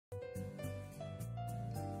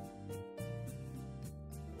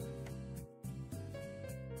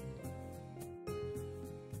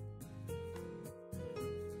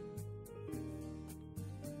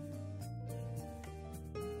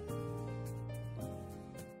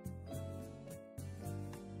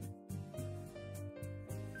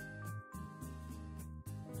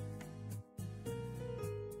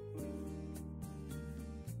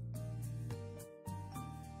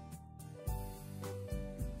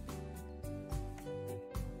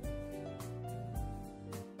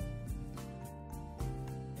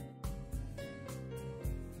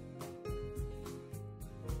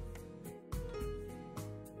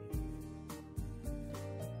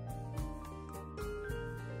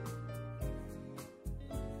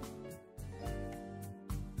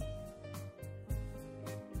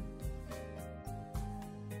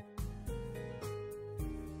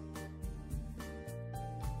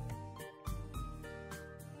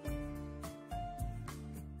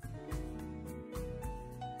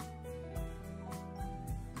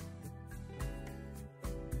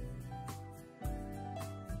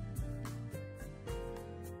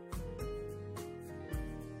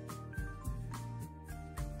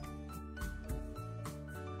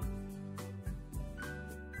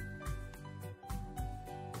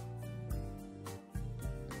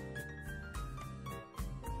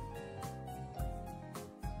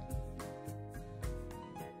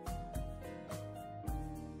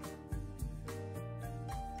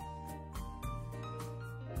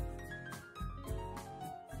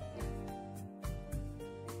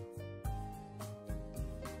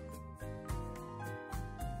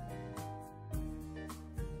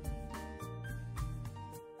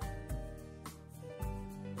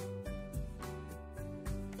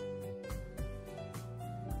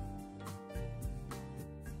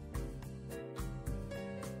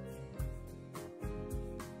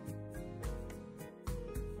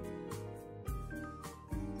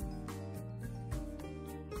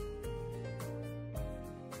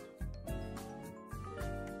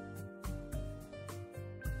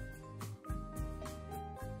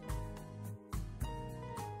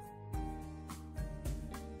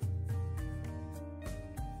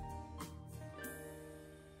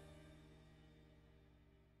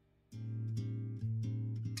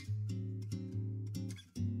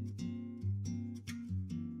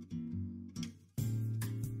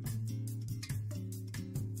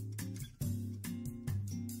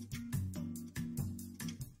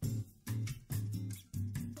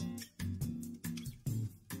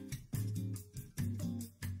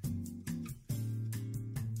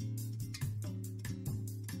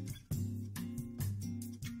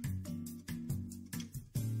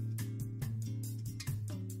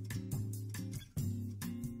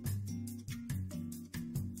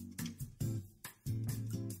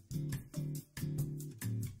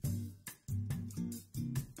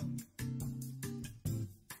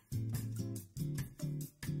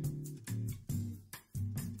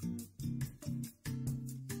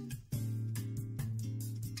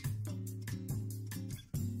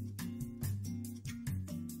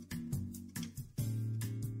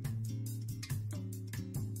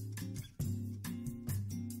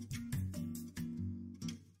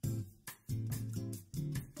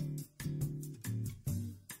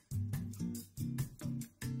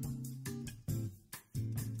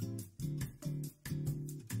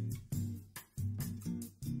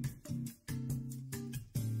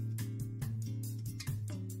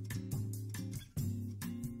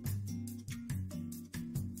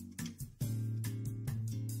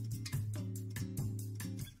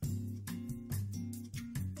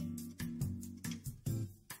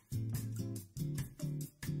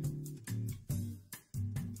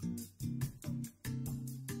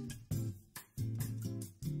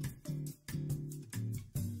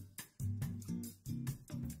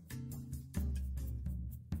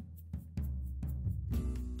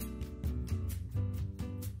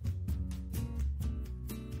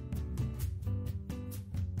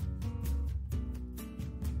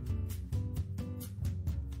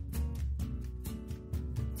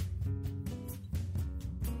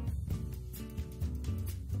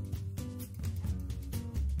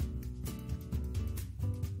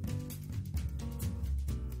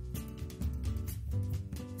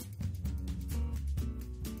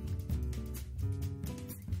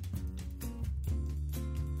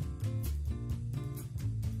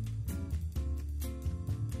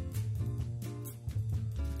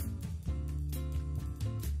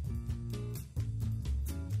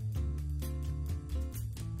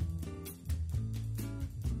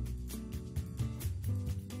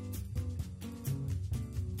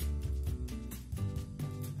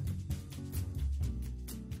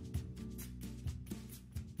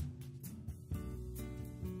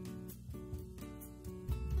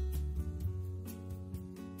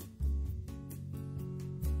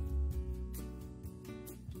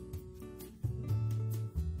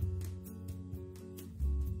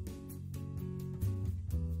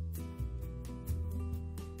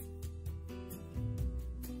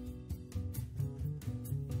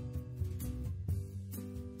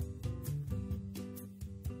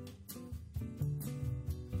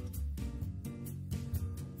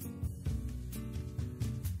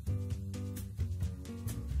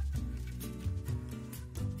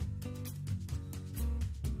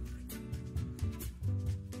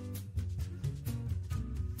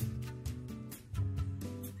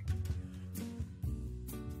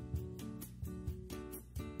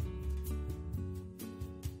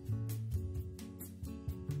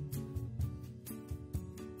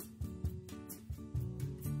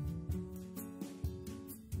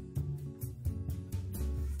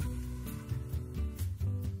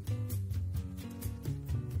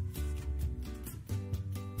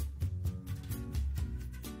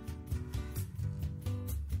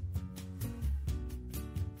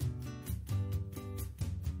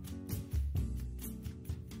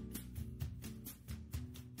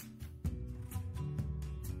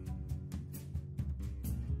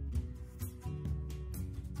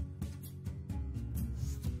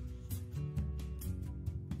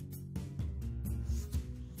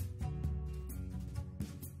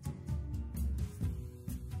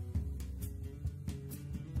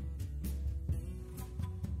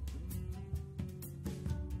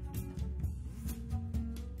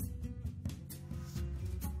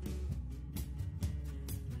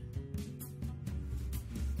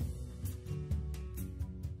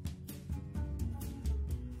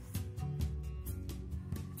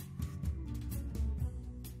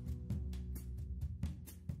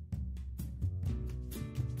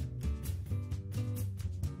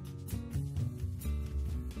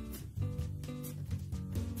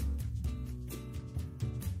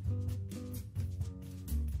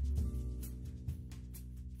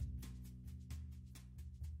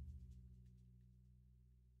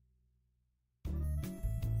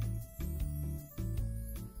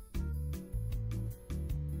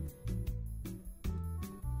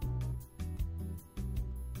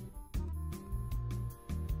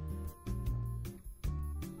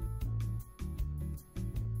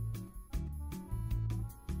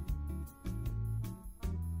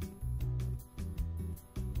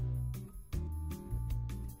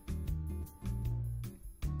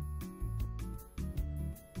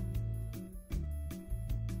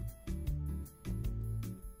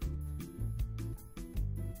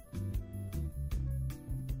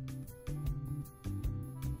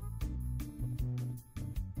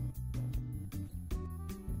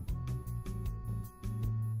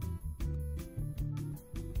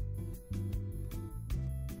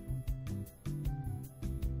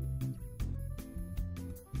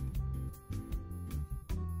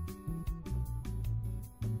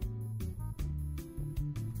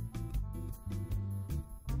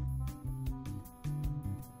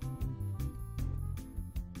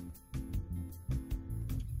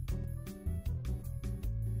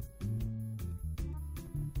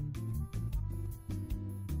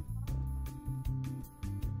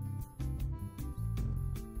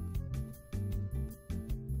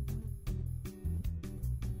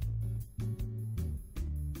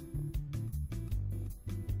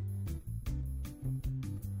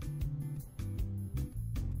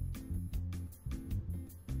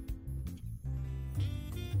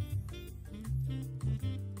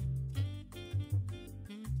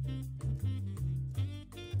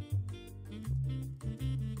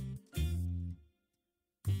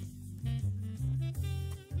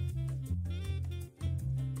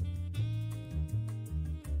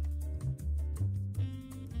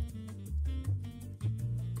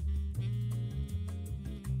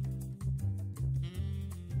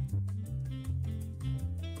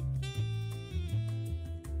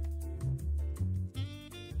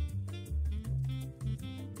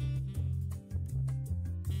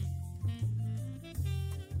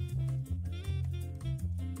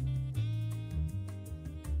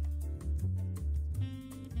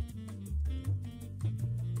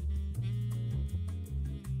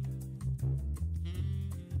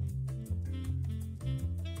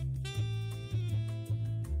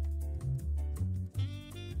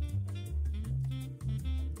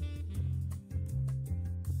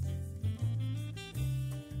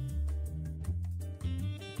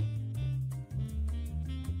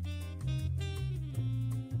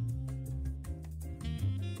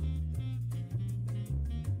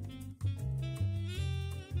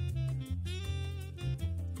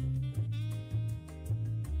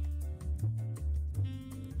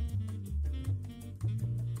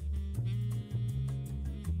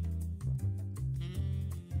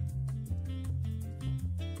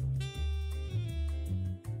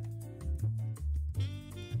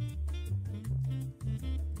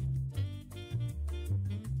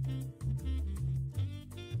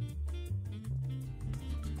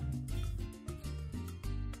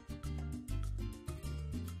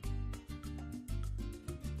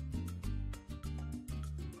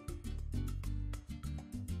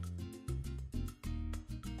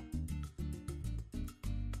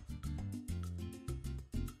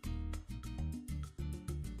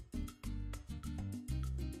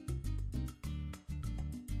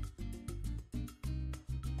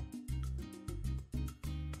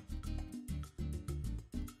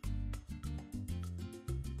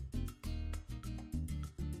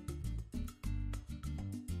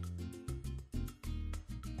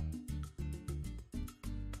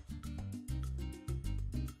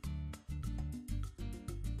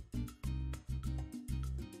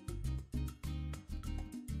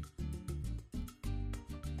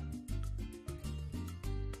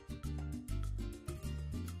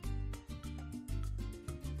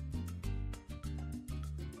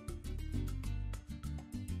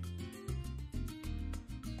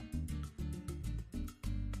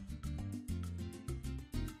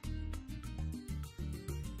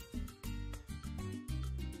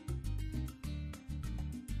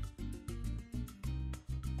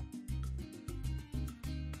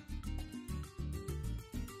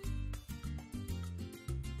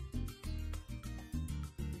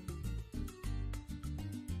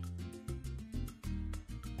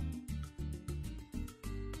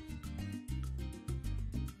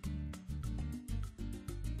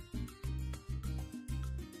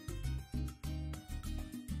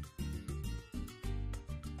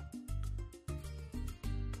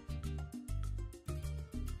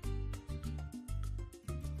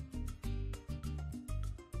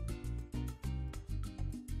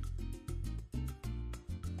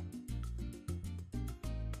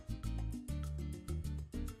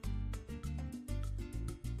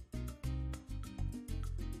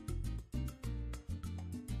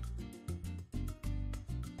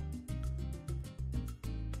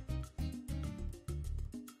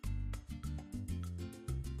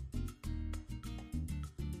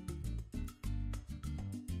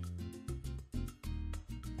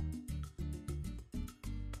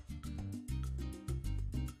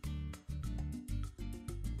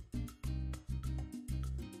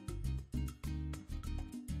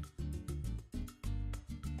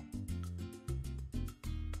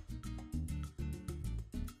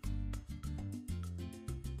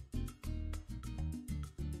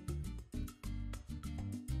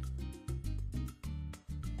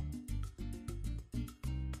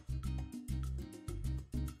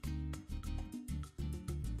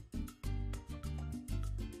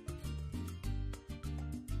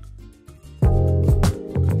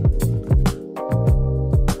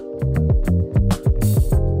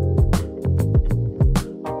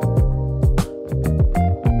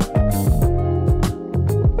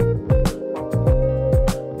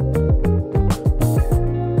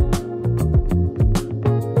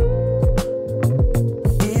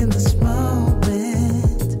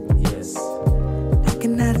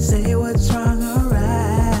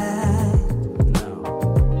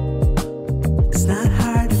It's not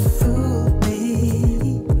hard to fool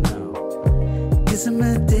me. No. 'Cause I'm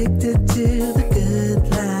addicted to the good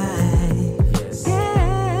life. Yes.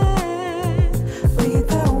 Yeah. Lead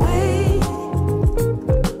the way.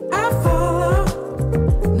 I follow.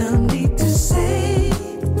 No need to say.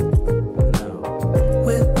 No.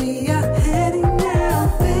 Where we are heading now,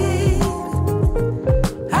 babe.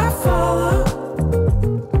 I follow.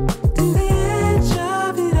 To the edge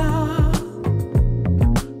of it all.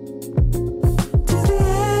 To the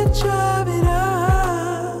edge of it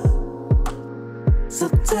all. So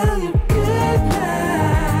tell your good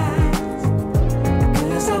lies.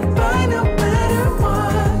 'Cause I'll buy no matter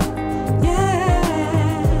what.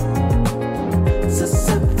 Yeah.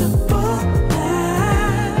 Susceptible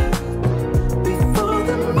now. Before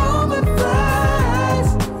the moment flies.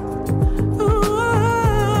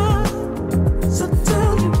 Ooh. So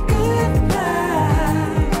tell your good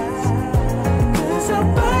lies. 'Cause I'll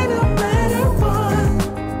buy no matter what.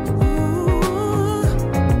 Ooh.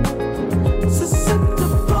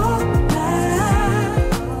 Susceptible now.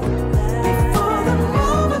 Before the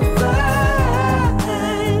moment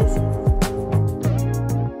flies.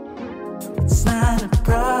 It's not a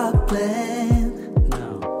problem. No.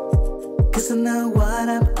 'Cause I know what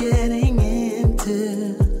I'm getting into.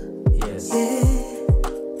 Yes. Yeah.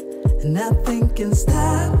 And nothing can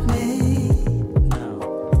stop me. No.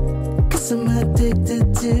 'Cause I'm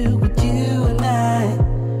addicted to what you and I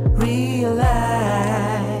realize.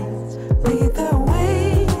 Lead the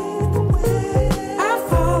way. I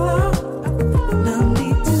follow. No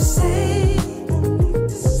need to say.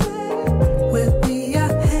 Where we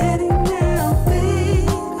are heading now, babe.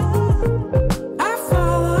 I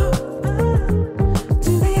follow.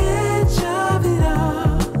 To the edge of it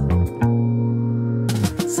all.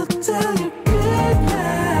 So tell your good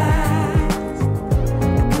lies.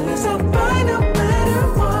 'Cause I'll buy no matter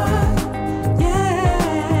what.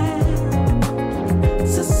 Yeah.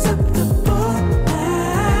 Susceptible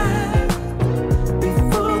now.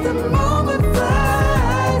 Before the moment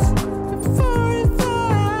flies. Before it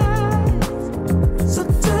flies. So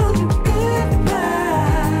tell your good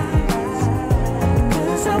lies.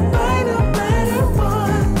 'Cause I'll buy no matter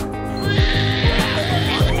what.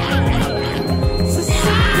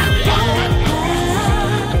 Susceptible now.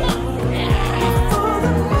 Before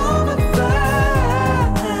the moment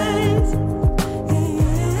flies.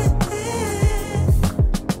 Yeah.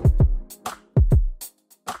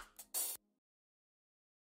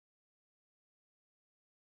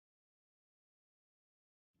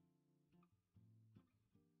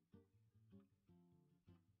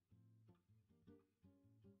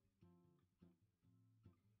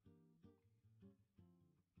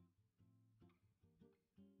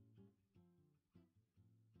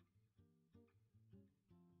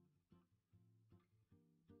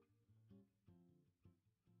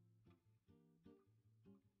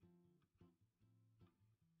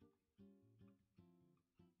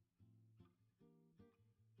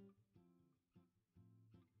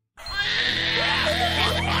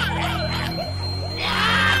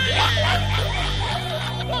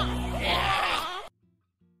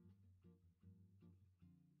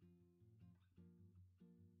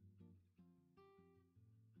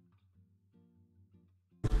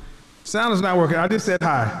 Sound is not working. I just said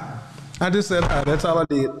hi. That's all I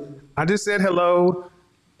did. I just said hello.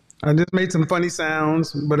 I just made some funny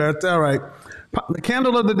sounds, but that's all right. The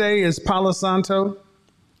candle of the day is Palo Santo,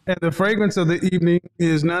 and the fragrance of the evening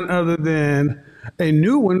is none other than a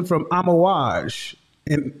new one from Amouage.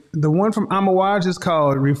 And the one from Amouage is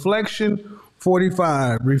called Reflection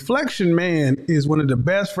 45. Reflection, man, is one of the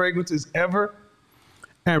best fragrances ever.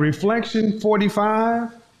 And Reflection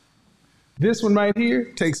 45, this one right here,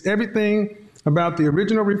 takes everything about the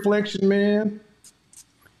original Reflection, man,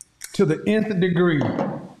 to the nth degree.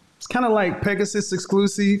 It's kind of like Pegasus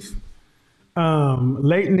exclusive,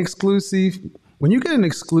 Leighton exclusive. When you get an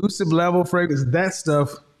exclusive level fragrance, that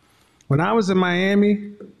stuff, when I was in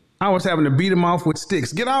Miami, I was having to beat them off with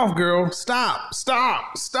sticks. Get off, girl. Stop.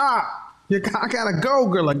 I gotta go,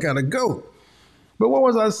 girl. I gotta go. But what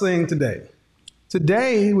was I saying today?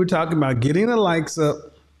 Today, we're talking about getting the likes up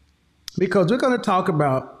because we're going to talk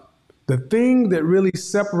about the thing that really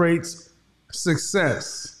separates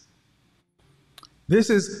success. This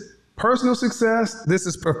is personal success. This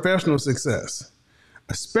is professional success,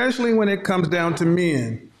 especially when it comes down to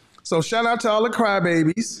men. So shout out to all the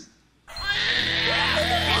crybabies.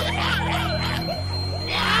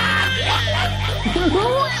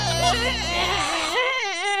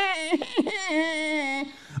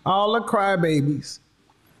 All the crybabies.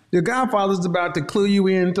 The Godfather's about to clue you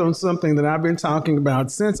in on something that I've been talking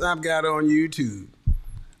about since I've got on YouTube.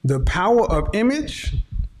 the power of image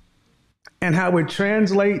and how it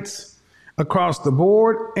translates across the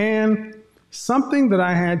board, and something that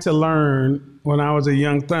I had to learn when I was a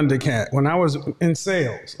young Thundercat, when I was in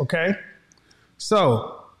sales, okay?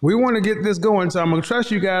 So we want to get this going, so I'm going to trust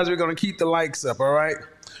you guys. We're going to keep the likes up, all right?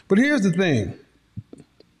 But here's the thing.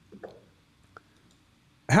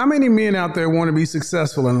 How many men out there want to be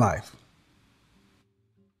successful in life?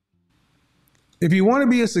 If you want to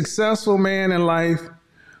be a successful man in life,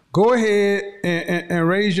 go ahead and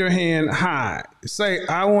raise your hand high. Say,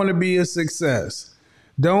 I want to be a success.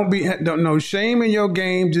 Don't no shame in your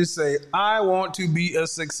game. Just say, I want to be a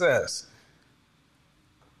success.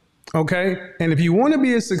 Okay? And if you want to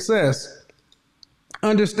be a success,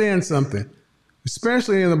 understand something.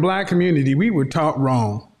 Especially in the black community, we were taught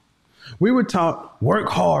wrong. We were taught work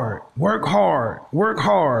hard, work hard, work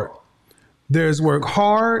hard. There's work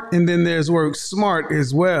hard, and then there's work smart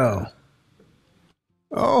as well.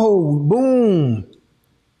 Oh, boom.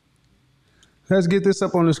 Let's get this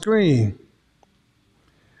up on the screen.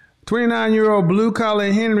 29-year-old blue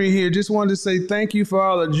collar Henry here. Just wanted to say thank you for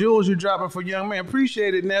all the jewels you're dropping for young men.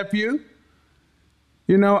 Appreciate it, nephew.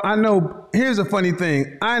 You know, I know, here's a funny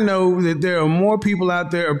thing. I know that there are more people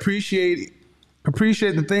out there appreciate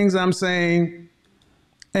the things I'm saying.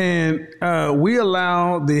 And we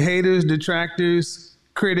allow the haters, detractors,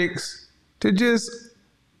 critics to just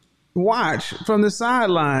watch from the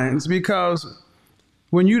sidelines, because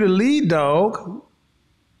when you're the lead dog,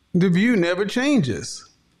 the view never changes.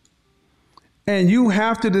 And you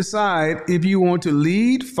have to decide if you want to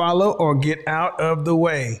lead, follow, or get out of the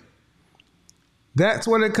way. That's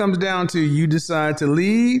what it comes down to. You decide to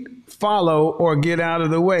lead, follow, or get out of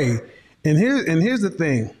the way. And here's the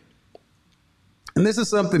thing. And this is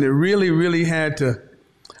something that I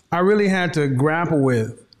really had to grapple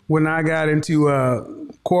with when I got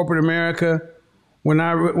into corporate America, when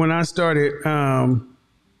I started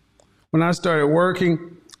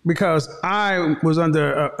working, because I was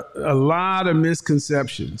under a lot of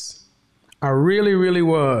misconceptions. I really, really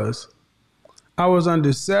was. I was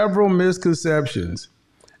under several misconceptions.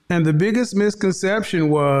 And the biggest misconception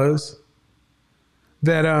was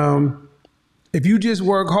that if you just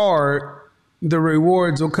work hard, the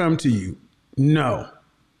rewards will come to you. No,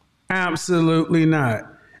 absolutely not.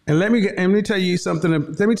 And let me tell you something.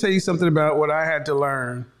 Let me tell you something about what I had to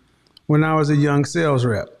learn when I was a young sales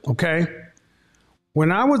rep. Okay,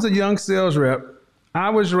 when I was a young sales rep,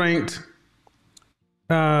 I was ranked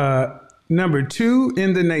number 2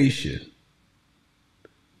 in the nation.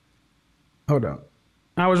 Hold on,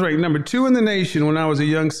 I was ranked number 2 in the nation when I was a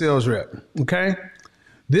young sales rep. Okay.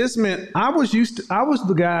 This meant I was used to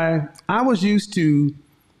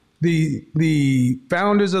the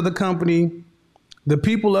founders of the company, the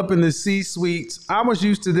people up in the C-suites. I was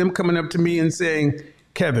used to them coming up to me and saying,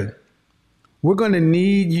 Kevin, we're going to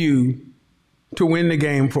need you to win the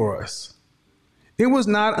game for us. It was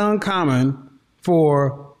not uncommon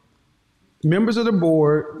for members of the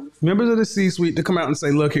board, members of the C-suite to come out and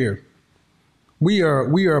say, look here, we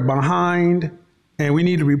are behind, and we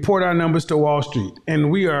need to report our numbers to Wall Street.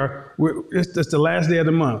 And it's the last day of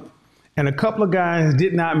the month. And a couple of guys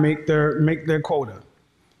did not make their quota.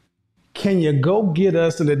 Can you go get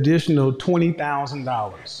us an additional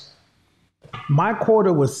 $20,000? My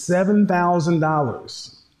quota was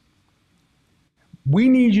 $7,000. We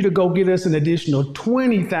need you to go get us an additional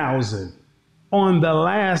 $20,000 on the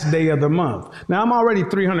last day of the month. Now I'm already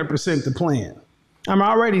 300% the plan. I'm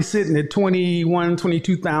already sitting at $21,000,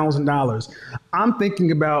 $22,000. I'm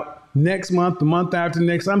thinking about next month, the month after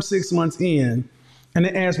next. I'm 6 months in, and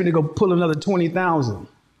they asked me to go pull another $20,000.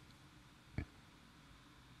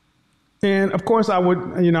 And of course, I would,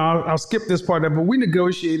 I'll skip this part of it, but we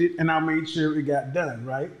negotiated, and I made sure it got done,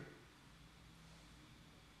 right?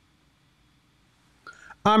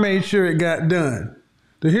 I made sure it got done.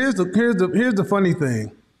 So here's the funny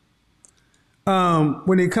thing.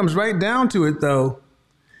 When it comes right down to it, though,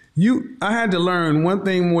 I had to learn one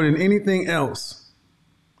thing more than anything else,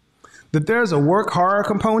 that there's a work hard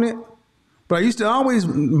component. But I used to always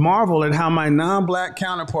marvel at how my non-black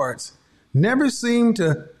counterparts never seemed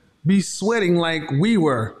to be sweating like we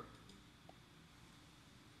were.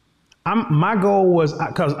 My goal was,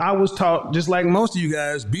 because I was taught, just like most of you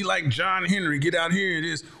guys, be like John Henry, get out here and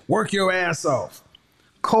just work your ass off.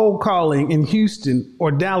 Cold calling in Houston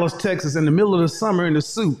or Dallas, Texas in the middle of the summer in a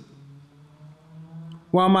suit.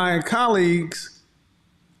 While my colleagues,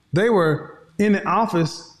 they were in the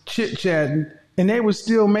office chit-chatting, and they were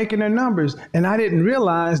still making their numbers. And I didn't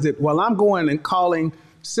realize that while I'm going and calling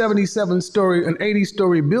 77-story, an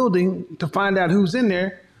 80-story building to find out who's in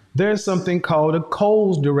there, there's something called a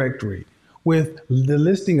Kohl's directory, with the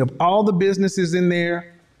listing of all the businesses in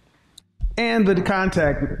there and the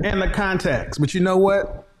contacts. But you know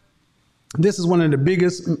what? This is one of the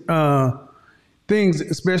biggest things,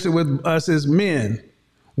 especially with us as men.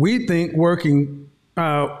 We think working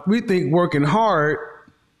hard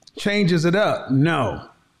changes it up. No.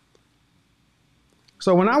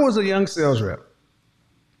 So when I was a young sales rep,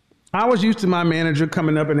 I was used to my manager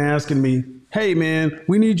coming up and asking me, hey man,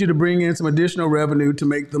 we need you to bring in some additional revenue to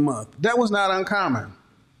make the month. That was not uncommon.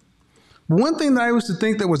 One thing that I used to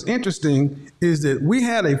think that was interesting is that we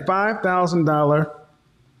had a $5,000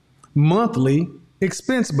 monthly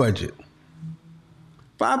expense budget.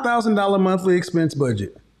 $5,000 monthly expense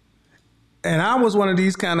budget. And I was one of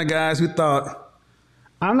these kind of guys who thought,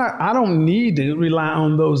 I don't need to rely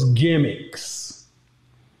on those gimmicks.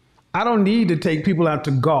 I don't need to take people out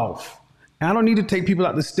to golf. I don't need to take people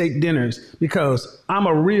out to steak dinners because I'm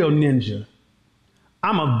a real ninja.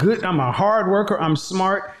 I'm a hard worker, I'm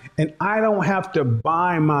smart, and I don't have to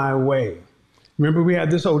buy my way. Remember we had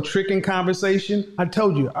this whole tricking conversation? I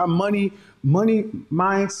told you our money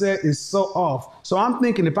mindset is so off. So I'm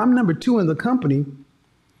thinking if I'm number 2 in the company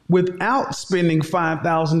without spending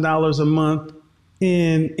 $5,000 a month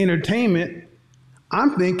in entertainment,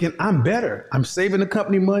 I'm thinking I'm better. I'm saving the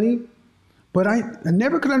company money. But I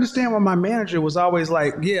never could understand why my manager was always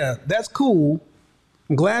like, yeah, that's cool.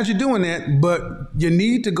 I'm glad you're doing that, but you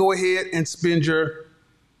need to go ahead and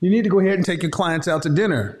take your clients out to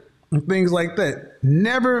dinner and things like that.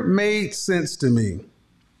 Never made sense to me.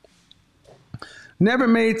 Never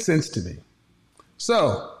made sense to me.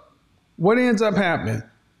 So what ends up happening?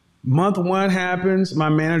 Month 1 happens. My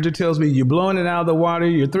manager tells me you're blowing it out of the water.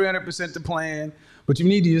 You're 300% to plan, but you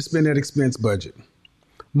need to just spend that expense budget.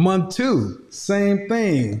 Month 2, same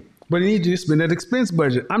thing, but you need to just spend that expense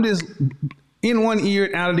budget. I'm just in one ear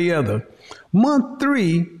and out of the other. Month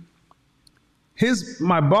 3,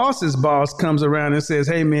 my boss's boss comes around and says,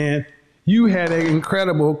 hey man, you had an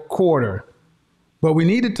incredible quarter, but we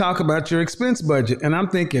need to talk about your expense budget. And I'm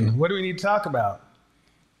thinking, what do we need to talk about?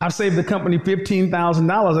 I've saved the company $15,000 and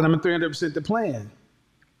I'm at 300% to plan.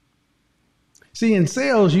 See, in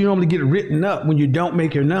sales, you normally get written up when you don't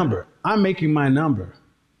make your number. I'm making my number.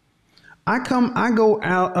 I go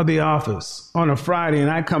out of the office on a Friday and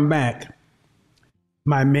I come back.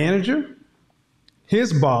 My manager,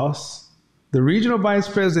 his boss, the regional vice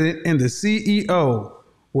president, and the CEO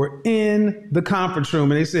were in the conference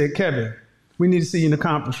room and they said, Kevin, we need to see you in the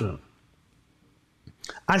conference room.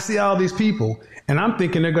 I see all these people and I'm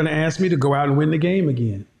thinking they're going to ask me to go out and win the game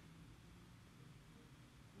again.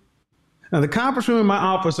 Now the conference room and my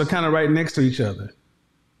office are kind of right next to each other.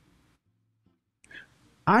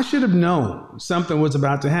 I should have known something was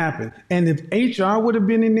about to happen. And if HR would have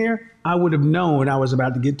been in there, I would have known I was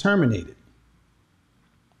about to get terminated.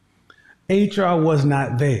 HR was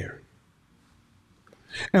not there.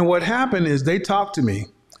 And what happened is they talked to me.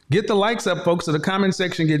 Get the likes up, folks, so the comment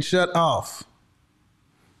section gets shut off.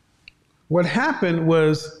 What happened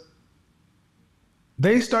was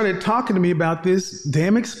they started talking to me about this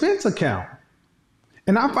damn expense account.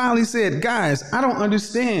 And I finally said, guys, I don't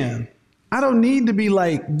understand. I don't need to be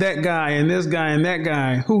like that guy and this guy and that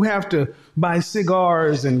guy who have to buy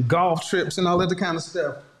cigars and golf trips and all that kind of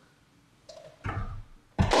stuff.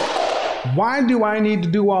 Why do I need to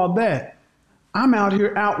do all that? I'm out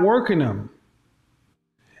here outworking them.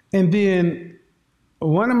 And then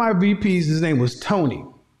one of my VPs, his name was Tony.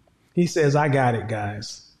 He says, I got it,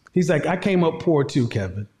 guys. He's like, I came up poor too,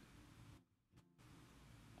 Kevin.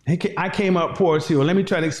 I came up poor too. And let me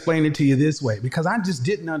try to explain it to you this way, because I just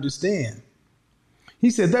didn't understand. He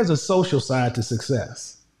said, there's a social side to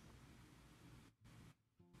success.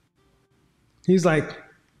 He's like,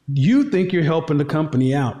 you think you're helping the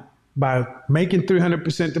company out by making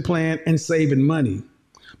 300% the plan and saving money.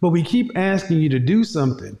 But we keep asking you to do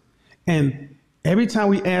something. And every time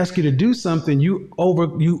we ask you to do something, you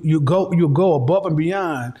go above and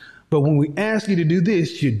beyond. But when we ask you to do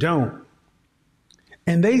this, you don't.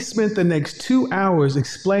 And they spent the next 2 hours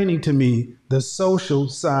explaining to me the social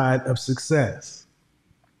side of success.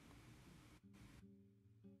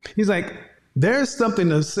 He's like, there's something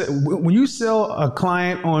to say. When you sell a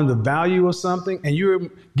client on the value of something and you're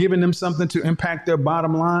giving them something to impact their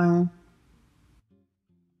bottom line,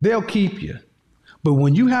 they'll keep you. But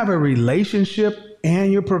when you have a relationship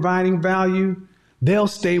and you're providing value, they'll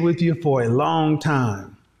stay with you for a long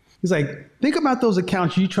time. He's like, think about those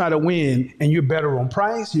accounts you try to win and you're better on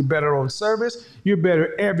price, you're better on service, you're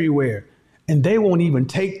better everywhere. And they won't even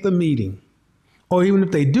take the meeting. Or even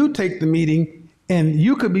if they do take the meeting, and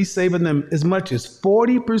you could be saving them as much as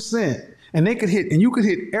 40%. and you could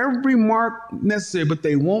hit every mark necessary, but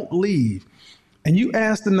they won't leave. And you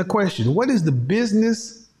ask them the question, what is the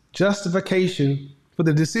business justification for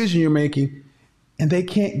the decision you're making? And they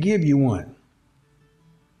can't give you one.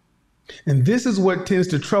 And this is what tends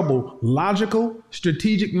to trouble logical,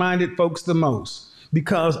 strategic-minded folks the most,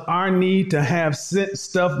 because our need to have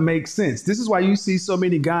stuff make sense. This is why you see so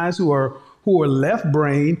many guys who are left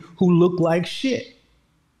brain who look like shit.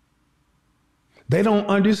 They don't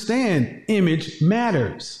understand image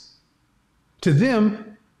matters. To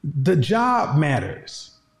them, the job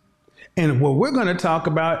matters. And what we're going to talk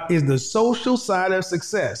about is the social side of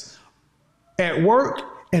success at work,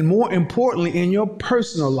 and more importantly, in your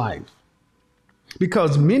personal life.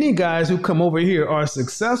 Because many guys who come over here are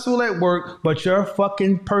successful at work, but your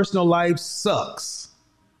fucking personal life sucks.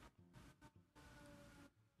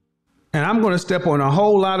 And I'm going to step on a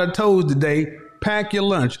whole lot of toes today. Pack your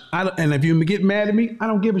lunch. And if you get mad at me, I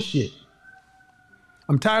don't give a shit.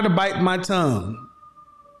 I'm tired of biting my tongue.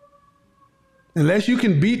 Unless you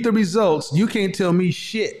can beat the results, you can't tell me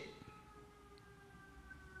shit.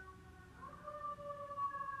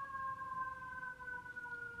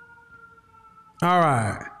 All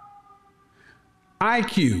right.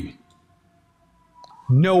 IQ.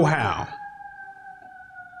 Know-how.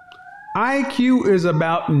 IQ is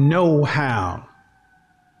about know-how.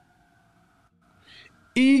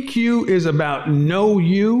 EQ is about know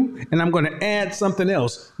you, and I'm going to add something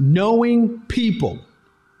else. Knowing people.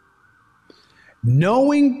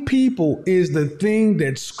 Knowing people is the thing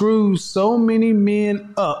that screws so many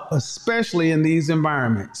men up, especially in these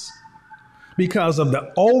environments, because of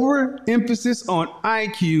the overemphasis on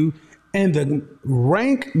IQ and the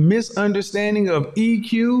rank misunderstanding of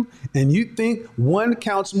EQ. And you think one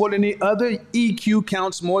counts more than the other, EQ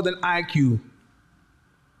counts more than IQ.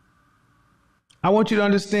 I want you to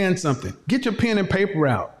understand something. Get your pen and paper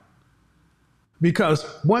out. Because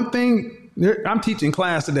one thing, I'm teaching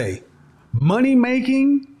class today. Money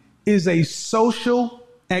making is a social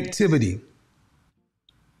activity.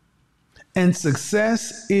 And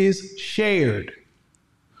success is shared.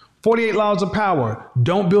 48 laws of power.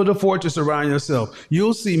 Don't build a fortress around yourself.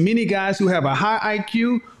 You'll see many guys who have a high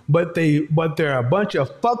IQ, but they're a bunch of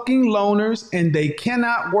fucking loners and they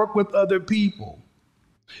cannot work with other people.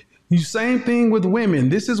 Same thing with women.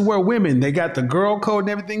 This is where women, they got the girl code and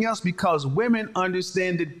everything else, because women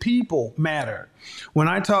understand that people matter. When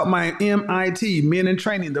I taught my MIT, men in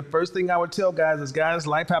training, the first thing I would tell guys is, guys,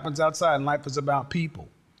 life happens outside and life is about people.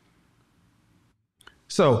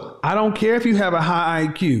 So I don't care if you have a high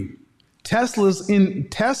IQ. Tesla's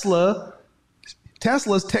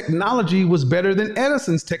technology was better than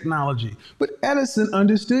Edison's technology, but Edison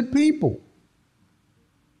understood people.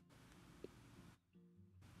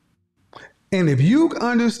 And if you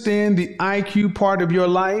understand the IQ part of your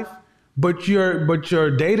life, but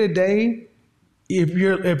your day to day, if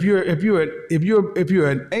you're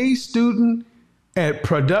an A student at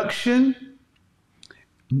production,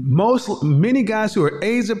 many guys who are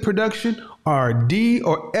A's at production are a D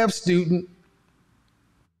or F student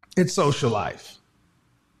at social life.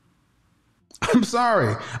 I'm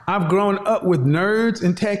sorry, I've grown up with nerds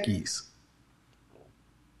and techies.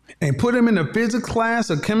 And put them in a physics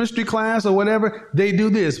class or chemistry class or whatever, they do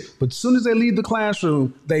this. But as soon as they leave the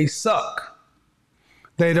classroom, they suck.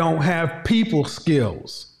 They don't have people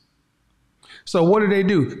skills. So what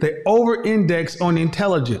do? They over-index on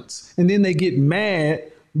intelligence. And then they get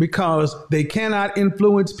mad because they cannot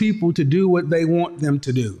influence people to do what they want them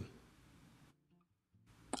to do.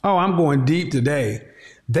 Oh, I'm going deep today.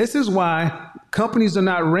 This is why companies are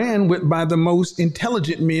not ran by the most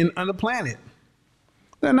intelligent men on the planet.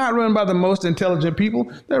 They're not run by the most intelligent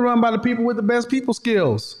people. They're run by the people with the best people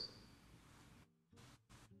skills.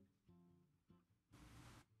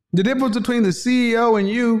 The difference between the CEO and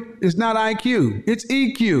you is not IQ, it's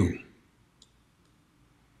EQ.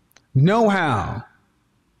 Know-how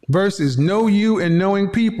versus know you and knowing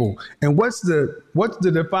people. And what's the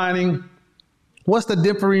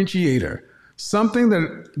differentiator? Something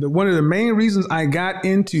that one of the main reasons I got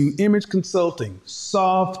into image consulting,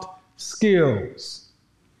 soft skills.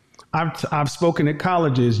 I've spoken at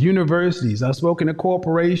colleges, universities. I've spoken at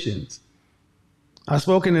corporations. I've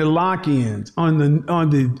spoken at lock-ins on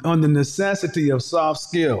the necessity of soft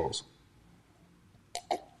skills.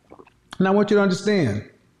 And I want you to understand,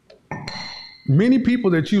 many people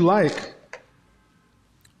that you like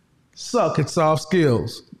suck at soft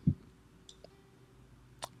skills.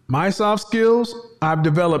 My soft skills, I've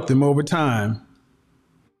developed them over time.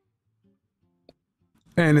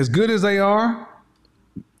 And as good as they are,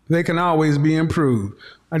 they can always be improved.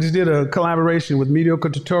 I just did a collaboration with Mediocre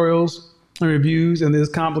Tutorials and reviews in this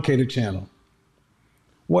complicated channel.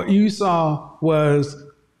 What you saw was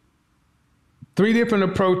 3 different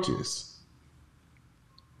approaches.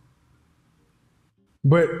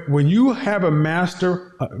 But when you have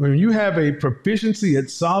when you have a proficiency at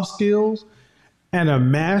soft skills and a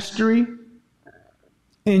mastery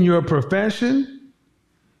in your profession,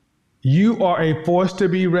 you are a force to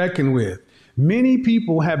be reckoned with. Many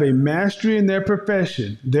people have a mastery in their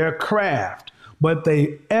profession, their craft, but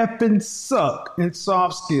they effing suck in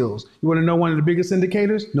soft skills. You want to know one of the biggest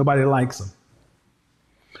indicators? Nobody likes them.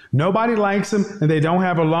 Nobody likes them, and they don't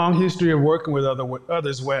have a long history of working with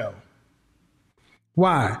others well.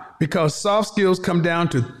 Why? Because soft skills come down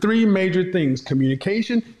to 3 major things: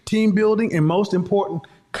 communication, team building, and most important,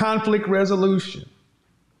 conflict resolution.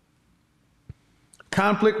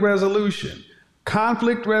 Conflict resolution.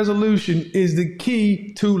 Conflict resolution is the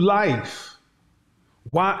key to life.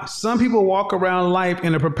 Why? Some people walk around life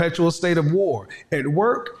in a perpetual state of war, at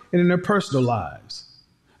work and in their personal lives.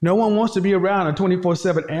 No one wants to be around a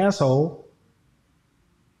 24/7 asshole.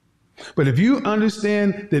 But if you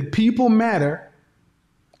understand that people matter,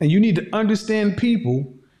 and you need to understand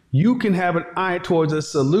people, you can have an eye towards a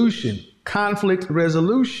solution, conflict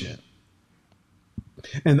resolution.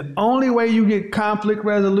 And the only way you get conflict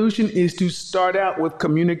resolution is to start out with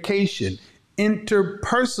communication,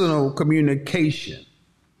 interpersonal communication.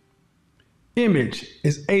 Image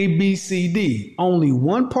is ABCD. Only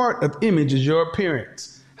one part of image is your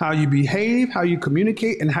appearance. How you behave, how you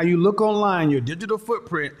communicate, and how you look online, your digital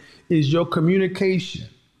footprint, is your communication.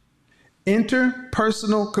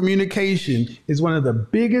 Interpersonal communication is one of the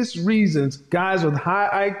biggest reasons guys with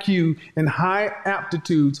high IQ and high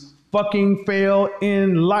aptitudes fucking fail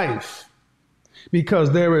in life,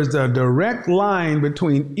 because there is a direct line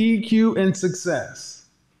between EQ and success.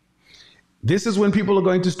 This is when people are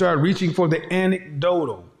going to start reaching for the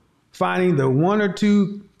anecdotal, finding the 1 or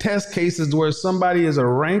 2 test cases where somebody is a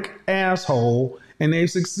rank asshole and they've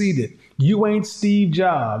succeeded. You ain't Steve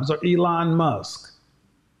Jobs or Elon Musk.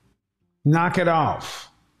 Knock it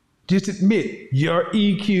off. Just admit your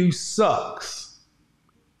EQ sucks.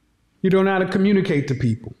 You don't know how to communicate to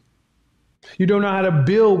people. You don't know how to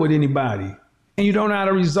build with anybody. And you don't know how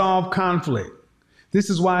to resolve conflict.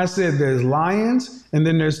 This is why I said there's lions and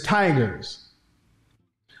then there's tigers.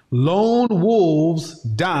 Lone wolves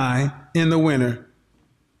die in the winter.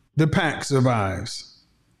 The pack survives.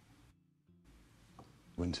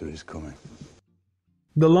 Winter is coming.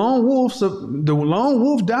 The lone wolf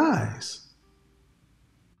dies.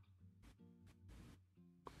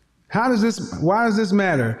 Why does this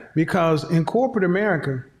matter? Because in corporate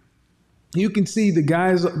America, you can see the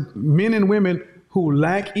guys, men and women who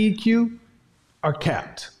lack EQ are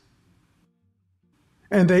capped.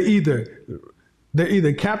 And they're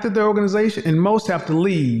either capped at their organization, and most have to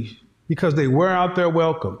leave because they wear out their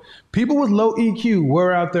welcome. People with low EQ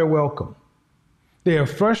wear out their welcome. They are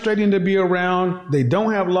frustrating to be around. They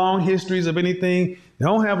don't have long histories of anything. They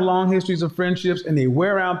don't have long histories of friendships, and they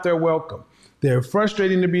wear out their welcome. They're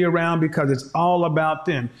frustrating to be around because it's all about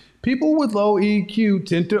them. People with low EQ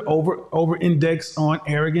tend to over-index on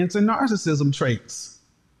arrogance and narcissism traits.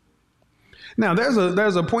 Now,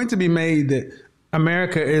 there's a point to be made that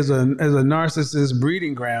America is a narcissist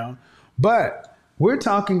breeding ground, but we're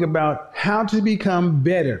talking about how to become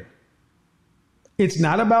better. It's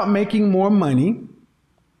not about making more money.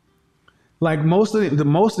 Like the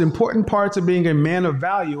most important parts of being a man of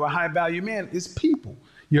value, a high value man, is people.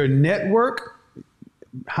 Your network,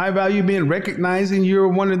 high value men recognizing you're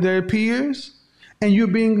one of their peers, and you're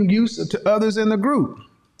being used to others in the group.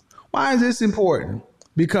 Why is this important?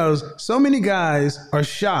 Because so many guys are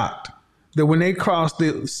shocked that when they cross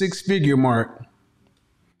the 6-figure mark,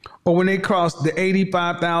 or when they cross the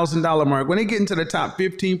 $85,000 mark, when they get into the top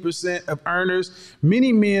 15% of earners,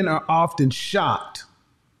 many men are often shocked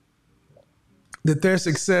that their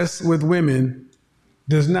success with women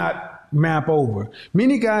does not map over.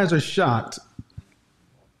 Many guys are shocked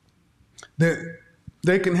that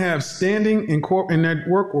they can have standing in that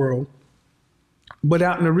work world, but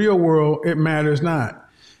out in the real world, it matters not.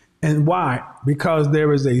 And why? Because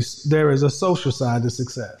there is a social side to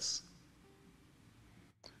success.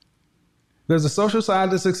 There's a social side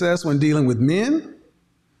to success when dealing with men.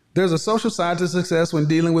 There's a social side to success when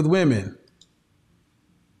dealing with women.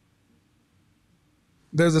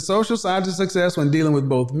 There's a social side to success when dealing with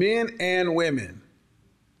both men and women.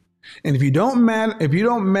 And if you don't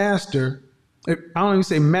master, I don't even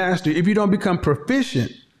say master, if you don't become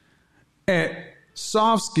proficient at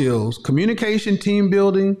soft skills, communication, team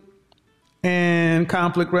building, and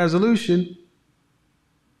conflict resolution,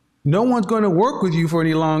 no one's going to work with you for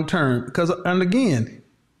any long term. And again,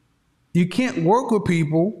 You can't work with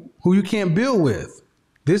people who you can't build with.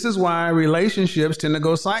 This is why relationships tend to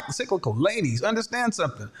go cyclical. Ladies, understand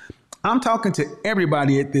something. I'm talking to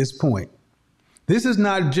everybody at this point. This is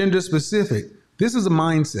not gender specific. This is a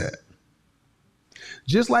mindset.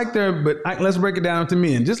 Just like let's break it down to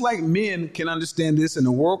men. Just like men can understand this in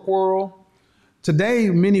the work world, today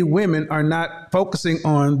many women are not focusing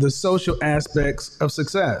on the social aspects of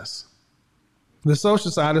success, the social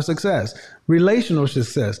side of success, relational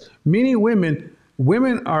success. Many women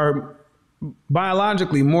are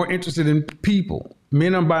biologically more interested in people.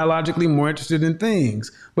 Men are biologically more interested in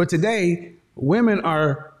things. But today, women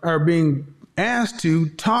are being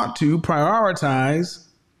taught to prioritize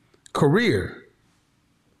career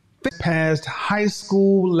past high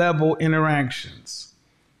school level interactions.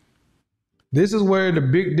 This is where the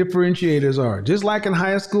big differentiators are. Just like in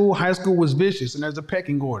high school was vicious and there's a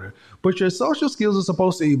pecking order. But your social skills are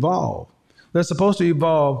supposed to evolve. They're supposed to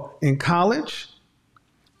evolve in college,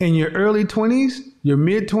 in your early 20s, your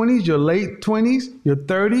mid 20s, your late 20s, your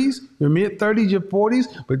 30s, your mid 30s, your 40s.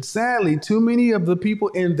 But sadly, too many of the people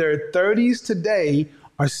in their 30s today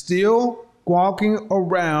are still walking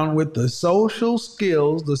around with the social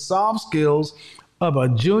skills, the soft skills of a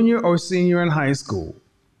junior or senior in high school.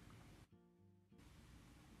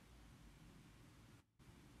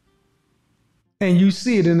 And you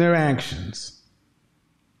see it in their actions.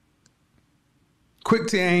 Quick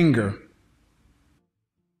to anger.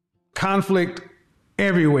 Conflict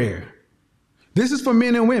everywhere. This is for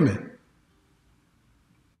men and women.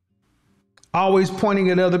 Always pointing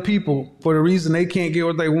at other people for the reason they can't get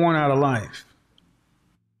what they want out of life.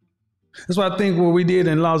 That's why I think what we did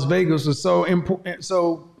in Las Vegas was so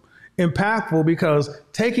impactful, because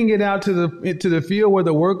taking it out to the field where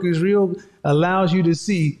the work is real allows you to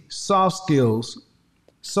see soft skills,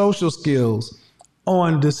 social skills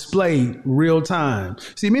on display real time.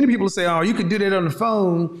 See, many people say, oh, you could do that on the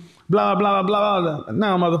phone, blah, blah, blah, blah.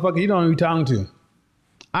 No, motherfucker, you don't know who you're talking to.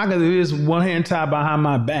 I can do this one hand tied behind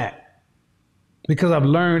my back because I've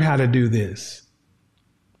learned how to do this.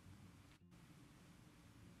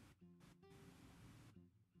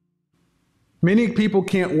 Many people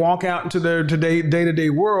can't walk out into their day-to-day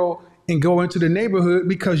world and go into the neighborhood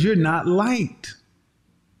because you're not liked.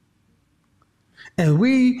 And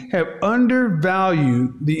we have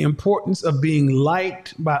undervalued the importance of being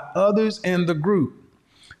liked by others and the group.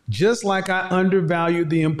 Just like I undervalued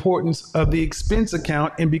the importance of the expense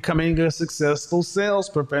account in becoming a successful sales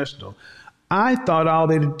professional. I thought all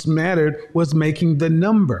that mattered was making the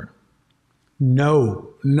number.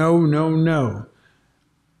 No.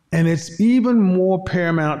 And it's even more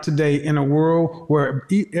paramount today in a world where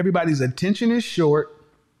everybody's attention is short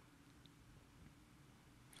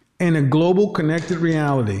and a global connected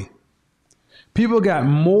reality. You got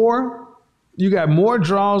more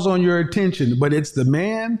draws on your attention, but it's the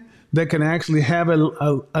man that can actually have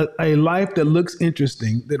a life that looks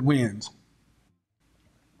interesting that wins.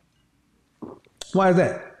 Why is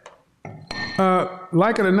that?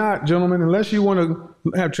 Like it or not, gentlemen, unless you want to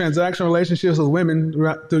have transactional relationships with women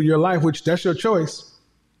through your life, which that's your choice.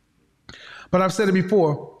 But I've said it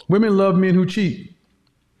before, women love men who cheat.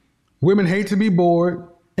 Women hate to be bored,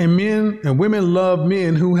 and women love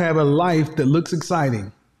men who have a life that looks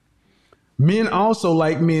exciting. Men also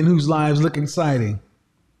like men whose lives look exciting.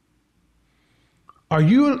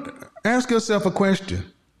 Ask yourself a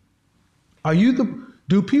question.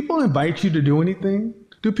 Do people invite you to do anything?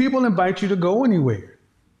 Do people invite you to go anywhere?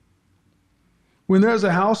 When there's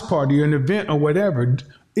a house party or an event or whatever,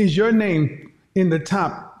 is your name in the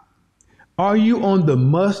top? Are you on the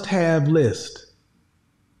must-have list?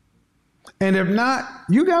 And if not,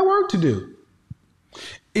 you got work to do.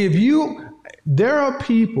 There are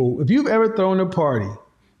people, if you've ever thrown a party,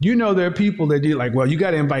 you know there are people that you like, well, you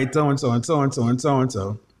got to invite so-and-so and so-and-so and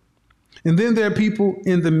so-and-so. And then there are people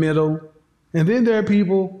in the middle. And then there are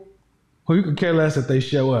people who you could care less if they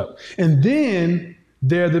show up. And then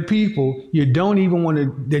there are the people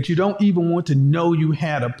that you don't even want to know you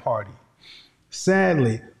had a party.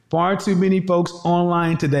 Sadly, far too many folks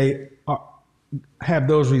online today have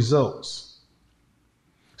those results.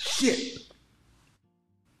 Shit.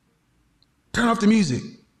 Turn off the music.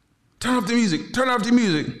 Turn off the music. Turn off the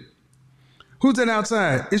music. Who's that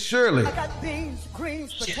outside? It's Shirley. I got beans,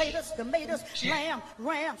 greens, potatoes, tomatoes, lamb,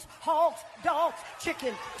 rams, hogs, dogs,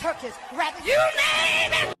 chicken, turkeys, rabbits, you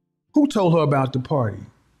name it. Who told her about the party?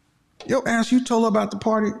 Yo, ass, you told her about the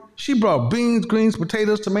party? She brought beans, greens,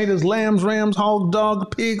 potatoes, tomatoes, lambs, rams, hogs,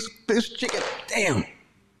 dogs, pigs, fish, chicken. Damn.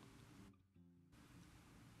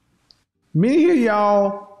 Many of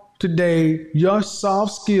y'all today, your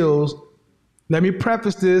soft skills, let me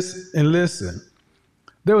preface this and listen.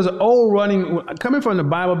 There was an old running, coming from the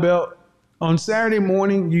Bible Belt, on Saturday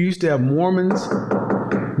morning, you used to have Mormons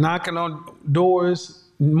knocking on doors,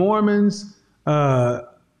 Mormons,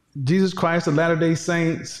 Jesus Christ of Latter-day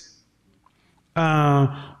Saints.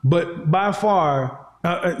 But by far,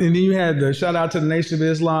 and then you had the shout out to the Nation of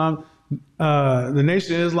Islam. The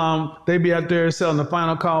Nation of Islam, they be out there selling the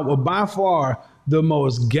final call. Well, by far, the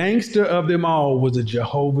most gangster of them all was the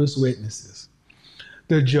Jehovah's Witnesses.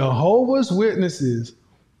 The Jehovah's Witnesses,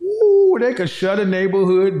 ooh, they could shut a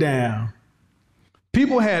neighborhood down.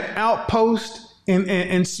 People had outposts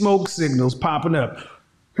and smoke signals popping up.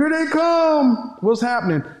 Here they come. What's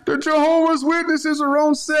happening? The Jehovah's Witnesses are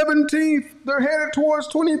on 17th. They're headed towards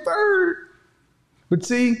 23rd. But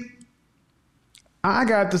see, I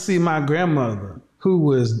got to see my grandmother, who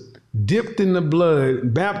was dipped in the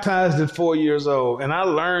blood, baptized at 4 years old, and I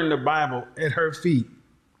learned the Bible at her feet.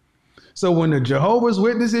 So when the Jehovah's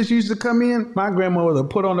Witnesses used to come in, my grandmother would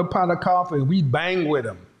put on a pot of coffee and we'd bang with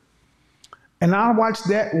them. And I watched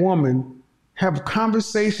that woman have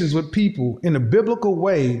conversations with people in a biblical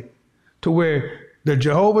way to where the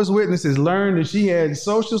Jehovah's Witnesses learned that she had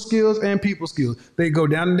social skills and people skills. They go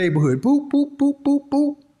down the neighborhood, boop, boop, boop, boop,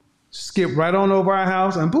 boop, skip right on over our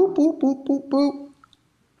house and boop, boop, boop, boop, boop.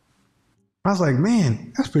 I was like,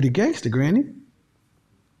 man, that's pretty gangster, Granny.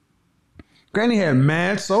 Granny had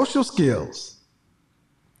mad social skills,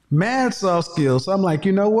 mad soft skills. So I'm like,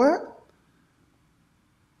 you know what?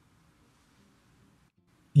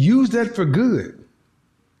 Use that for good.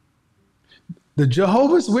 The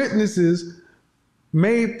Jehovah's Witnesses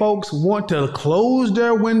made folks want to close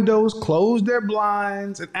their windows, close their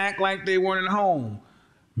blinds, and act like they weren't at home.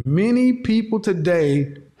 Many people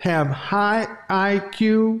today have high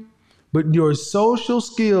IQ, but your social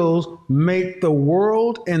skills make the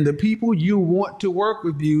world and the people you want to work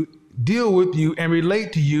with you, deal with you, and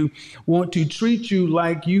relate to you want to treat you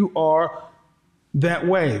like you are that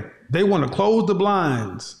way. They want to close the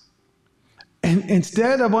blinds. And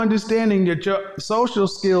instead of understanding that your social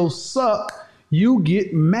skills suck, you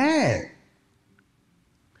get mad.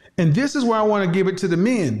 And this is where I want to give it to the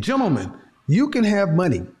men. Gentlemen, you can have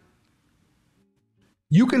money.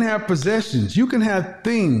 You can have possessions. You can have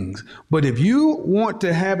things. But if you want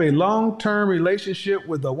to have a long-term relationship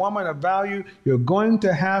with a woman of value, you're going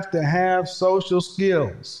to have social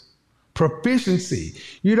skills, proficiency.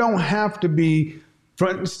 You don't have to be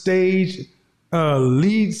front stage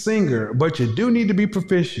lead singer, but you do need to be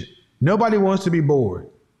proficient. Nobody wants to be bored.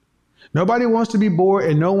 Nobody wants to be bored,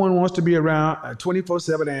 and no one wants to be around a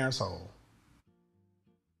 24/7 asshole.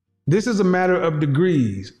 This is a matter of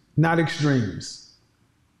degrees, not extremes.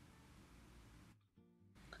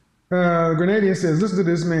 Grenadian says, listen to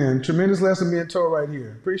this man. Tremendous lesson being told right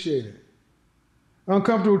here. Appreciate it.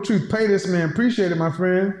 Uncomfortable truth. Pay this man. Appreciate it, my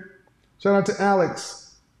friend. Shout out to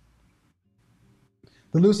Alex.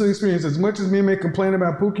 The lucid experience. As much as men may complain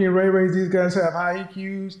about Pookie and Ray Rays, these guys have high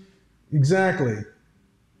EQs. Exactly.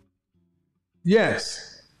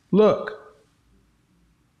 Yes. Look.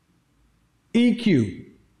 EQ.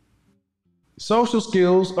 Social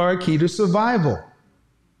skills are a key to survival.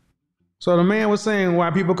 So the man was saying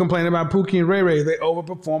why people complain about Pookie and Ray Ray, they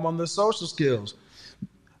overperform on their social skills.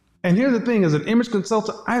 And here's the thing, as an image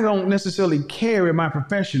consultant, I don't necessarily care in my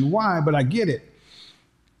profession why, but I get it.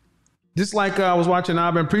 Just like I was watching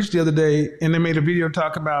Auburn preach the other day, and they made a video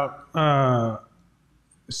talk about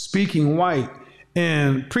speaking white.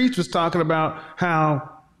 And Preach was talking about how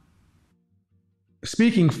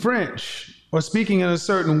speaking French or speaking in a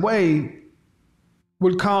certain way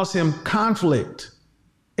would cause him conflict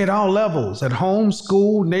at all levels, at home,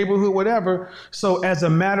 school, neighborhood, whatever. So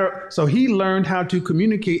he learned how to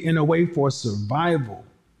communicate in a way for survival.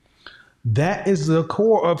 That is the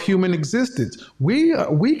core of human existence. We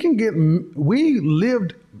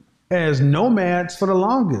lived as nomads for the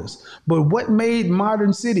longest. But what made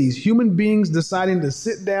modern cities? Human beings deciding to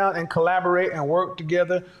sit down and collaborate and work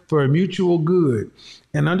together for a mutual good.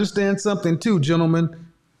 And understand something too, gentlemen.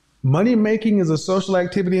 Money making is a social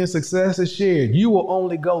activity and success is shared. You will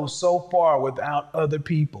only go so far without other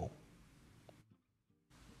people.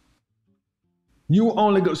 You will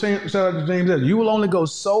only go, shout out to James Evans, you will only go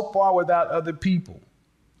so far without other people.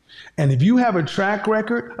 And if you have a track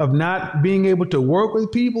record of not being able to work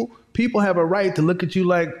with people, people have a right to look at you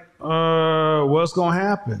like, what's going to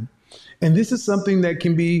happen? And this is something that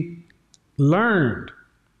can be learned.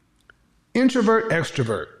 Introvert,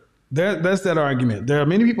 extrovert. That's that argument. There are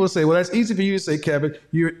many people who say, well, that's easy for you to say, Kevin,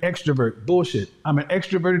 you're an extrovert. Bullshit. I'm an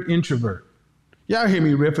extroverted introvert. Y'all hear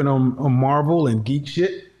me riffing on Marvel and geek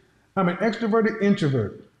shit. I'm an extroverted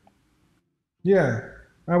introvert. Yeah.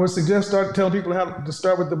 I would suggest telling people how to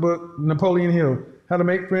start with the book Napoleon Hill, How to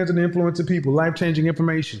make friends and influence people, life-changing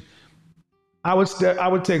information. I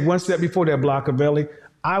would take one step before that, Blockavelli.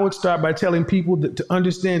 I would start by telling people to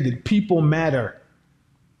understand that people matter.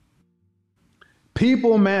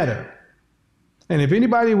 People matter. And if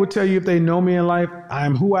anybody would tell you, if they know me in life, I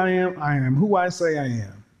am who I am who I say I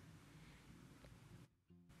am.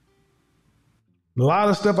 A lot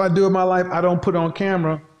of stuff I do in my life, I don't put on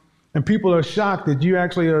camera, and people are shocked that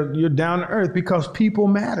you're down to earth, because people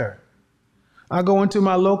matter. I go into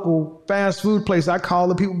my local fast food place, I call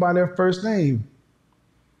the people by their first name.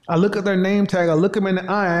 I look at their name tag, I look them in the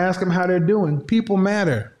eye, I ask them how they're doing. People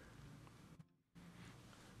matter.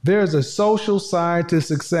 There's a social side to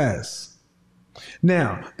success.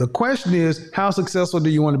 Now, the question is, how successful do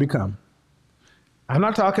you want to become? I'm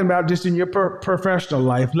not talking about just in your professional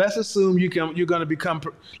life. Let's assume you're going to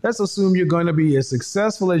be as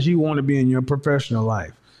successful as you want to be in your professional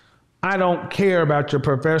life. I don't care about your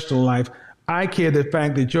professional life. I care the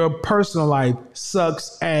fact that your personal life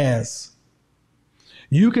sucks ass.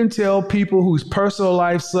 You can tell people whose personal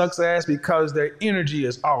life sucks ass because their energy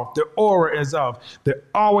is off, their aura is off. They're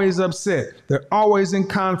always upset. They're always in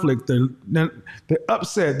conflict. They're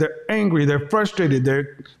upset. They're angry. They're frustrated.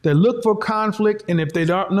 They look for conflict, and if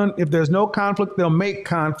there's no conflict, they'll make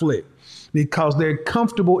conflict because they're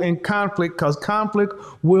comfortable in conflict, because conflict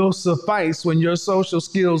will suffice when your social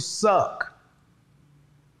skills suck.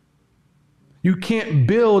 You can't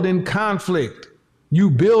build in conflict.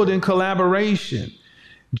 You build in collaboration.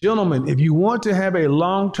 Gentlemen, if you want to have a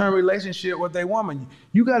long-term relationship with a woman,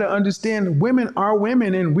 you got to understand women are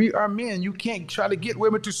women and we are men. You can't try to get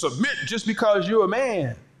women to submit just because you're a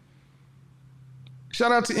man.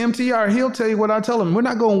 Shout out to MTR. He'll tell you what I tell him.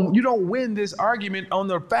 You don't win this argument on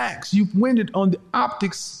the facts. You win it on the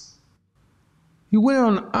optics. You win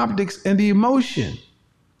on the optics and the emotion.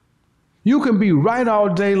 You can be right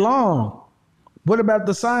all day long. What about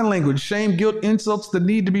the sign language? Shame, guilt, insults, the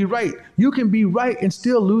need to be right. You can be right and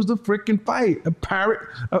still lose the freaking fight. A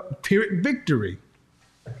Pyrrhic victory.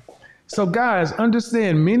 So guys,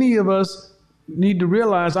 understand, many of us need to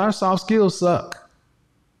realize our soft skills suck.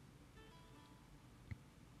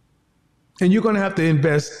 And you're going to have to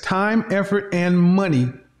invest time, effort, and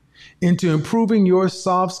money into improving your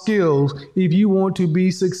soft skills if you want to be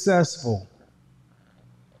successful.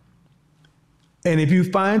 And if you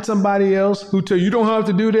find somebody else who tell you don't have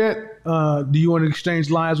to do that, do you want to exchange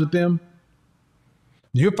lives with them?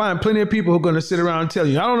 You'll find plenty of people who are going to sit around and tell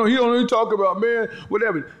you, I don't know, you don't know what you talk about, man,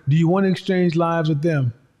 whatever. Do you want to exchange lives with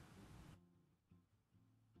them?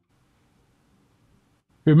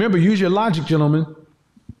 Remember, use your logic, gentlemen.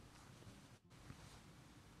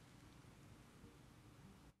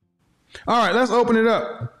 All right, let's open it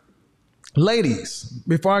up. Ladies,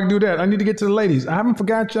 before I do that, I need to get to the ladies. I haven't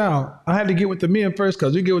forgot y'all. I had to get with the men first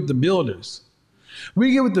because we get with the builders.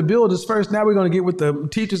 We get with the builders first. Now we're going to get with the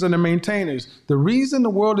teachers and the maintainers. The reason the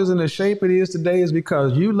world is in the shape it is today is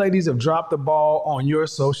because you ladies have dropped the ball on your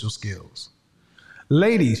social skills.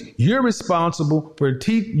 Ladies, you're responsible for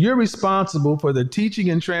the teaching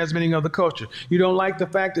and transmitting of the culture. You don't like the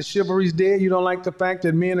fact that chivalry's dead. You don't like the fact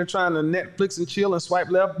that men are trying to Netflix and chill and swipe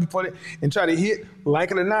left and try to hit. Like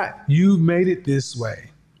it or not, you've made it this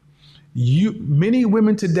way. Many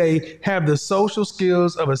women today have the social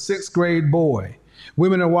skills of a 6th grade boy.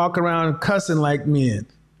 Women are walking around cussing like men,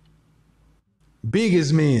 big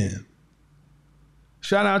as men.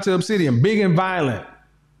 Shout out to Obsidian, big and violent.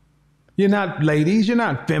 You're not ladies. You're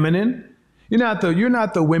not feminine. You're not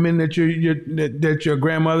the women that your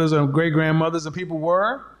grandmothers or great grandmothers and people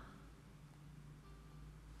were.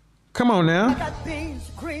 Come on now. I got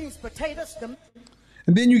beans, greens, potatoes.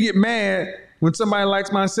 And then you get mad when somebody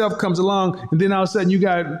like myself comes along, and then all of a sudden you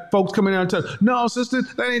got folks coming out and telling, no, sister,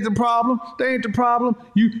 that ain't the problem. That ain't the problem.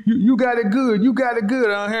 You got it good. You got it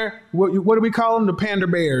good out here. What do we call them? The panda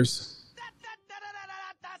bears.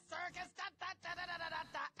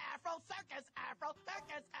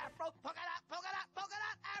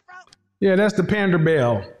 Yeah, that's the panda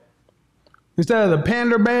bear. Instead of the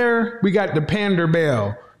panda bear, we got the panda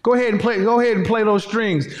bear. Go ahead and play those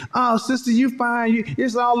strings. Oh, sister, you fine.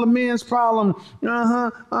 It's all the men's problem.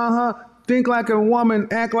 Think like a woman,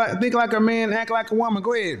 think like a man, act like a woman.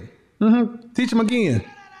 Go ahead. Teach them again.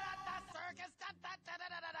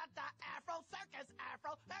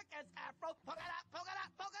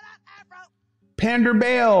 Panda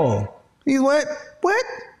Bell. He's what? What?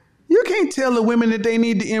 You can't tell the women that they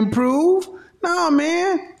need to improve. No,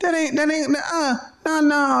 man. That ain't,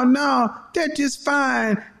 no. They're just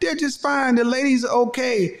fine. They're just fine. The ladies are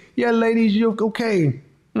okay. Yeah, ladies, you're okay.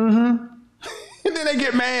 And then they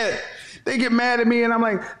get mad. They get mad at me and I'm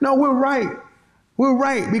like, no, we're right. We're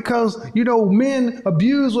right because, men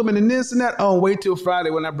abuse women and this and that. Oh, wait till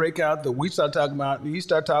Friday when I break out you start talking about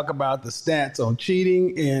the stats on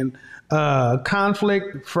cheating and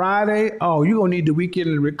conflict. Friday, oh, you're going to need the weekend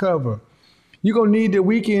to recover. You're going to need the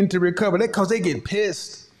weekend to recover because they get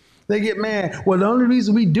pissed. They get mad. Well, the only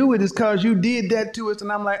reason we do it is because you did that to us.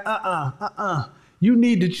 And I'm like, You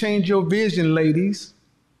need to change your vision, ladies.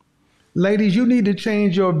 Ladies, you need to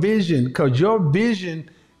change your vision because your vision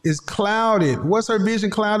is clouded. What's her vision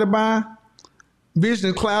clouded by?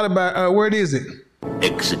 Vision is clouded by, where is it?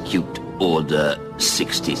 Execute Order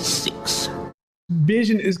 66.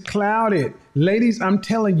 Vision is clouded. Ladies, I'm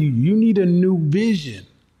telling you, you need a new vision.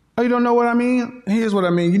 Oh, you don't know what I mean? Here's what I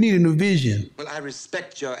mean. You need a new vision. Well, I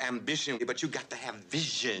respect your ambition, but you got to have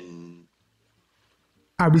vision.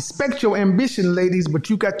 I respect your ambition, ladies, but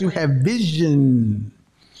you got to have vision.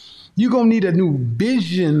 You're going to need a new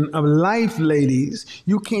vision of life, ladies.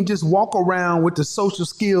 You can't just walk around with the social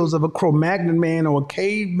skills of a Cro-Magnon man or a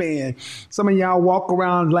caveman. Some of y'all walk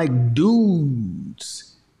around like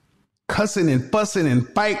dudes, cussing and fussing and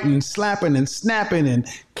fighting and slapping and snapping and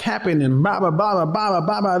capping and blah, blah, blah, blah,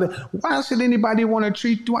 blah, blah, blah. Why should anybody want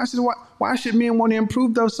to why should men want to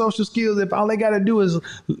improve those social skills if all they got to do is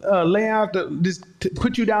lay out,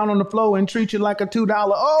 put you down on the floor and treat you like a $2?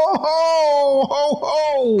 Oh, ho, ho,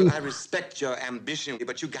 ho. Well, I respect your ambition,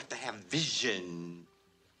 but you got to have vision.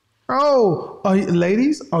 Oh,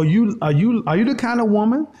 ladies, are you the kind of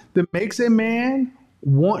woman that makes a man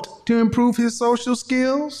want to improve his social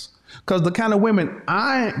skills? Because the kind of women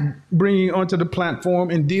I'm bringing onto the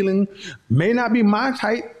platform and dealing may not be my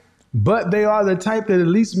type, but they are the type that at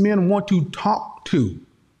least men want to talk to.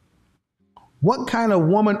 What kind of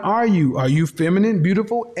woman are you? Are you feminine,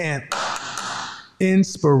 beautiful, and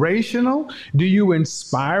inspirational? Do you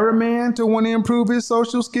inspire a man to want to improve his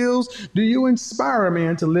social skills? Do you inspire a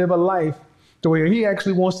man to live a life to where he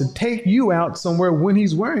actually wants to take you out somewhere when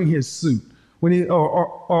he's wearing his suit?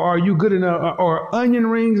 Or are you good enough, or onion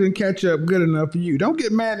rings and ketchup good enough for you? Don't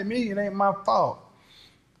get mad at me. It ain't my fault.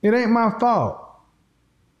 It ain't my fault.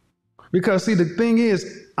 Because see, the thing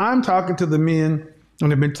is, I'm talking to the men,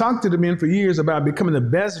 and I've been talking to the men for years about becoming the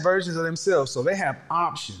best versions of themselves. So they have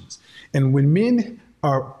options. And when men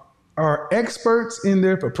are experts in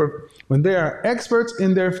when they are experts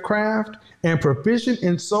in their craft and proficient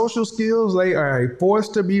in social skills, they are a force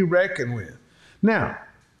to be reckoned with. Now,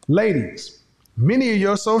 ladies, many of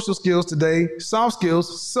your social skills today, soft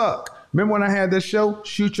skills, suck. Remember when I had this show,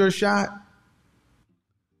 Shoot Your Shot?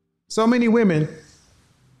 So many women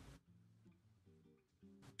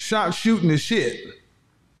shooting the shit.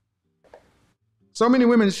 So many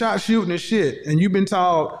women shooting the shit, and you've been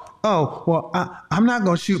told, oh, well, I'm not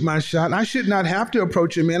going to shoot my shot. I should not have to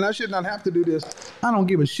approach a man. I should not have to do this. I don't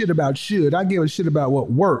give a shit about should. I give a shit about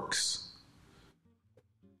what works.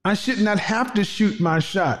 I should not have to shoot my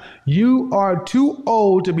shot. You are too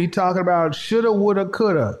old to be talking about shoulda, woulda,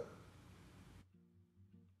 coulda.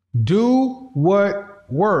 Do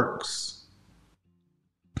what works.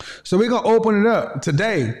 So we're going to open it up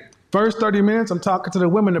today. First 30 minutes, I'm talking to the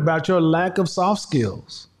women about your lack of soft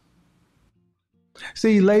skills.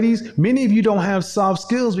 See, ladies, many of you don't have soft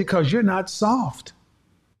skills because you're not soft.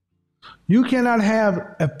 You cannot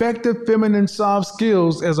have effective feminine soft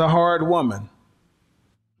skills as a hard woman.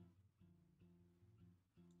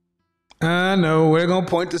 I know we're going to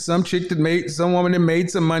point to some chick some woman that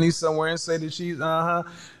made some money somewhere and say that she's,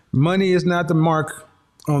 money is not the mark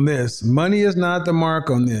on this. Money is not the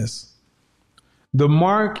mark on this. The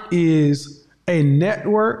mark is a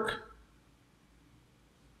network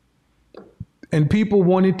and people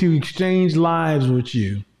wanted to exchange lives with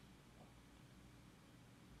you.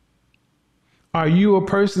 Are you a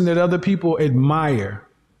person that other people admire?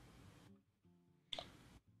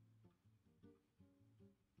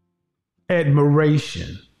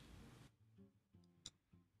 Admiration.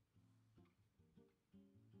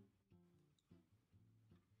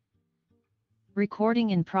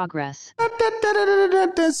 Recording in progress.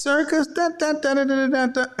 Circus,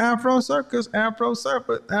 Afro circus, Afro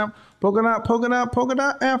surfer, polka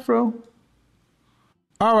dot, Afro.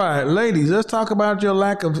 All right, ladies, let's talk about your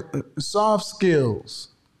lack of soft skills.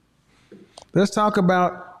 Let's talk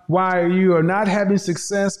about why you are not having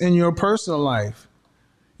success in your personal life.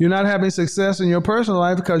 You're not having success in your personal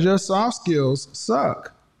life because your soft skills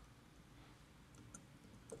suck.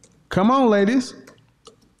 Come on, ladies.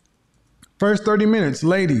 First 30 minutes,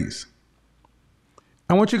 ladies.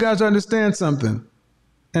 I want you guys to understand something.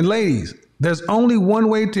 And ladies, there's only one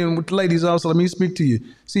way to, with ladies also, let me speak to you.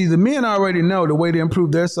 See, the men already know the way to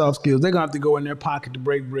improve their soft skills. They're going to have to go in their pocket to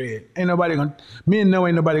break bread. Men know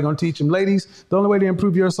ain't nobody going to teach them. Ladies, the only way to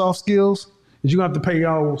improve your soft skills is you're gonna have to pay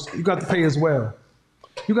y'all. You got to pay as well.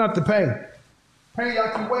 You got to pay. Pay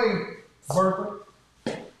out your way, Bertha.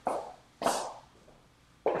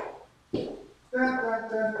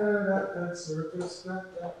 That circus.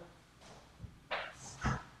 That.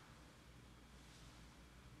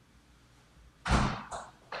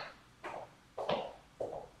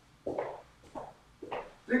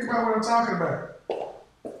 Think about what I'm talking about.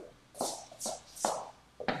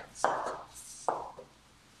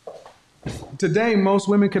 Today, most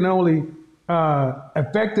women can only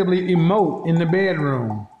effectively emote in the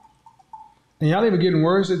bedroom. And y'all even getting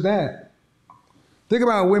worse at that. Think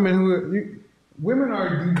about women women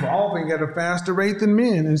are evolving at a faster rate than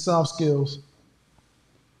men in soft skills.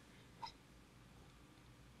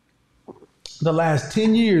 The last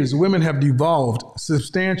 10 years, women have evolved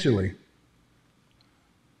substantially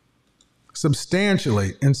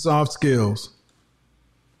in soft skills.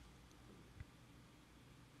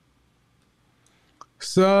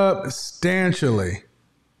 Substantially.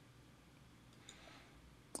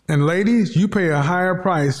 And ladies, you pay a higher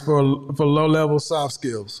price for low-level soft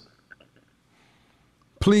skills.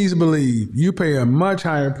 Please believe you pay a much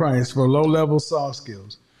higher price for low-level soft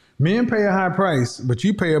skills. Men pay a high price, but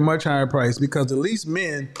you pay a much higher price because at least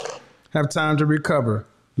men have time to recover.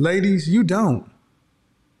 Ladies, you don't.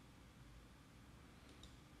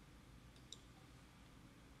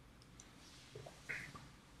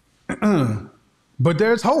 But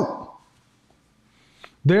there's hope.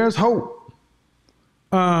 There's hope.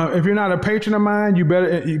 If you're not a patron of mine,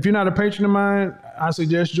 I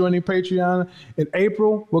suggest joining Patreon. In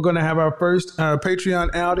April, we're going to have our first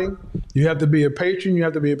Patreon outing. You have to be a patron. You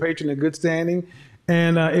have to be a patron in good standing.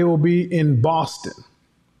 And it will be in Boston.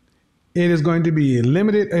 It is going to be a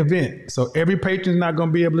limited event. So every patron is not going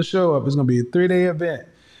to be able to show up. It's going to be a 3-day event.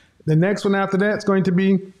 The next one after that is going to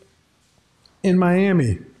be in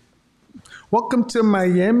Miami. Welcome to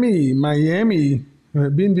Miami.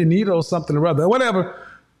 Bienvenido, something or other, whatever.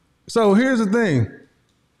 So here's the thing.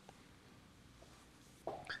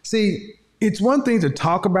 See, it's one thing to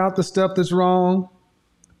talk about the stuff that's wrong.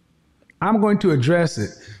 I'm going to address it.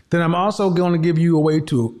 Then I'm also going to give you a way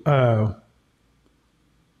to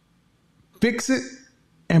fix it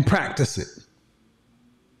and practice it.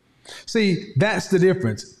 See, that's the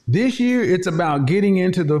difference. This year, it's about getting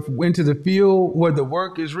into the field where the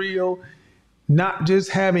work is real, not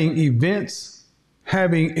just having events,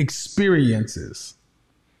 having experiences.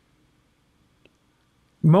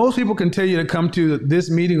 Most people can tell you to come to this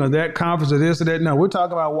meeting or that conference or this or that. No, we're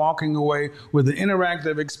talking about walking away with an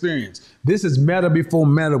interactive experience. This is meta before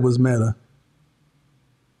meta was meta.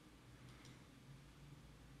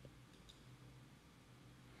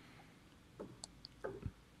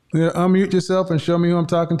 Yeah, unmute yourself and show me who I'm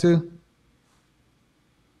talking to.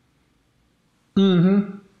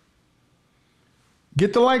 Mm-hmm.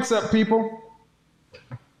 Get the likes up, people.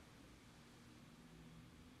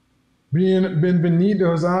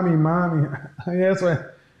 Bienvenidos a mi mami. That's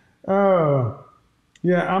what. Oh,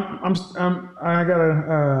 yeah. I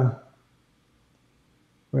gotta.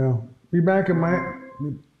 Well, be back in my.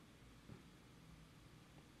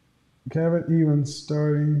 Kevin Evans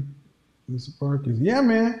starting. The spark is. Yeah,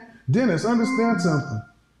 man. Dennis, understand something.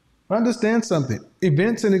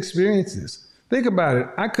 Events and experiences. Think about it.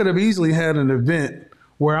 I could have easily had an event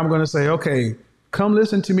where I'm going to say, okay, come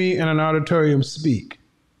listen to me in an auditorium speak.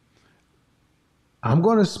 I'm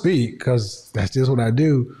going to speak because that's just what I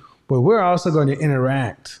do. But we're also going to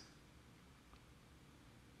interact.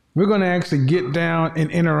 We're going to actually get down and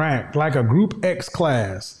interact like a Group X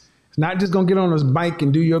class. It's not just going to get on this bike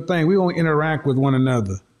and do your thing. We're going to interact with one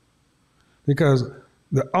another. Because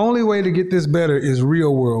the only way to get this better is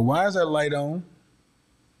real world. Why is that light on?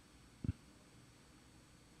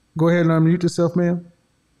 Go ahead and unmute yourself, ma'am.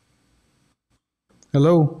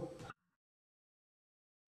 Hello?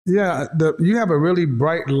 Yeah, you have a really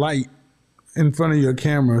bright light in front of your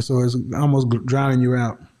camera, so it's almost drowning you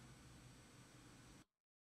out.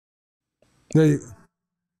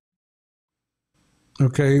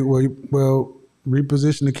 Okay, well,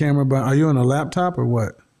 reposition the camera. But are you on a laptop or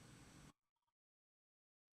what?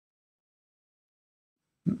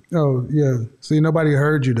 Oh, yeah. See, nobody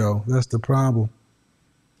heard you, though. That's the problem.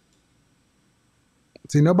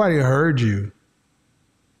 See, nobody heard you.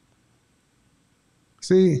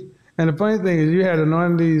 See, and the funny thing is you had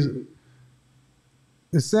one of these.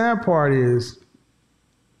 The sad part is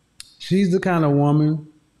she's the kind of woman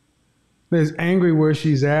that's angry where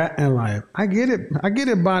she's at in life. I get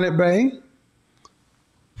it, Bonnet Bay.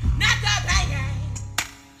 Not the bang,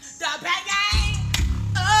 the bang.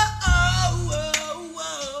 Oh.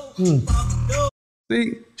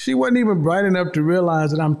 See, she wasn't even bright enough to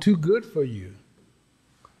realize that I'm too good for you.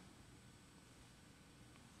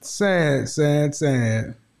 Sad, sad,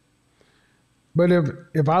 sad. But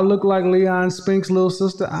if I look like Leon Spink's little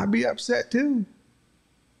sister, I'd be upset too.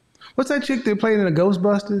 What's that chick that played in the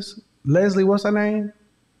Ghostbusters? Leslie, what's her name?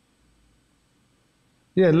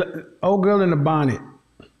 Yeah, old girl in the bonnet.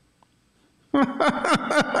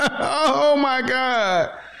 Oh my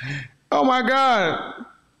God. Oh my God.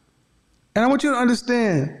 And I want you to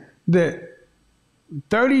understand that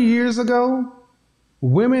 30 years ago,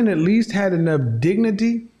 women at least had enough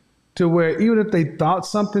dignity to where even if they thought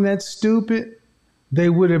something that's stupid, they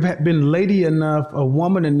would have been lady enough, a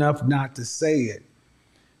woman enough not to say it.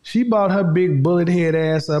 She bought her big bullet head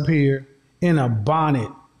ass up here in a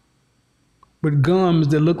bonnet with gums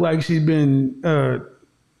that look like she's been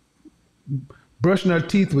brushing her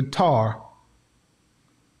teeth with tar.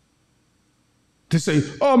 To say,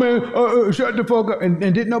 oh man, shut the fuck up, and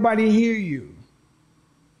didn't nobody hear you.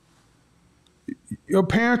 Your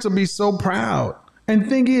parents will be so proud. And the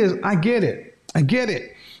thing is, I get it.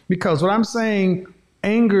 Because what I'm saying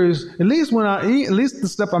angers, at least the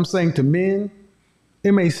stuff I'm saying to men,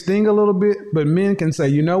 it may sting a little bit, but men can say,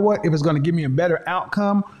 you know what, if it's going to give me a better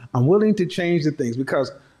outcome, I'm willing to change the things.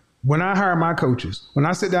 Because when I hire my coaches, when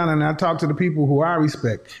I sit down and I talk to the people who I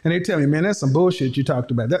respect, and they tell me, man, that's some bullshit you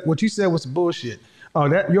talked about. That what you said was bullshit. Oh,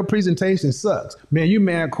 that your presentation sucks. Man, you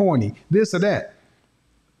mad corny, this or that.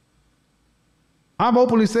 I've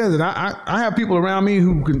openly said that I have people around me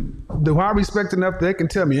who I respect enough that they can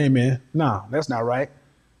tell me, hey man, no, that's not right.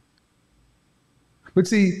 But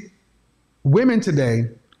see, women today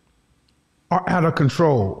are out of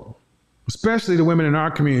control, especially the women in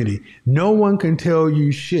our community. No one can tell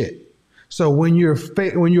you shit. So when you're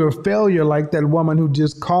a failure like that woman who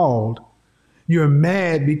just called, you're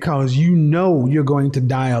mad because you know you're going to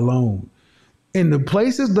die alone. In the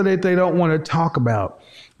places that they don't want to talk about,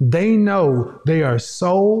 they know they are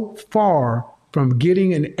so far from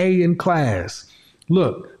getting an A in class.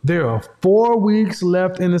 Look, there are 4 weeks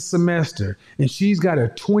left in the semester, and she's got a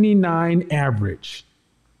 29 average.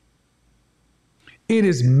 It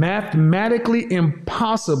is mathematically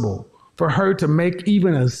impossible for her to make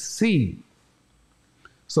even a C.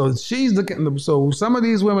 So she's looking. So some of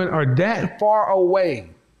these women are that far away,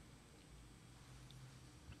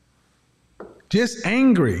 just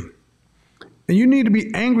angry. And you need to be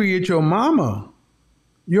angry at your mama.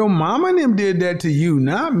 Your mama and them did that to you,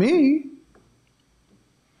 not me.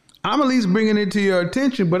 I'm at least bringing it to your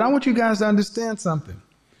attention, but I want you guys to understand something.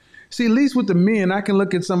 See, at least with the men, I can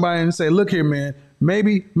look at somebody and say, look here, man,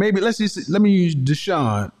 maybe let me use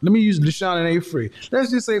Deshaun. Let me use Deshaun and A-Free.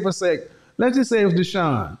 Let's just say for a sec, let's just say it was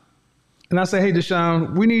Deshaun. And I say, hey,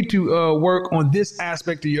 Deshaun, we need to work on this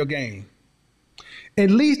aspect of your game. At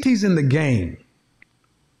least he's in the game.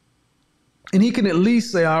 And he can at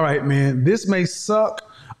least say, all right, man, this may suck.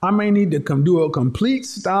 I may need to come do a complete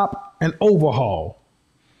stop and overhaul.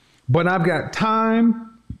 But I've got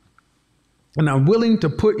time and I'm willing to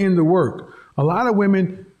put in the work. A lot of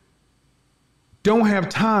women don't have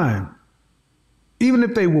time. Even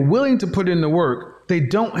if they were willing to put in the work, they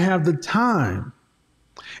don't have the time.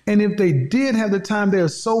 And if they did have the time, they're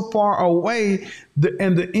so far away.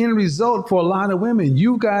 And the end result for a lot of women,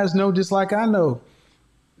 you guys know just like I know,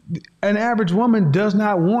 an average woman does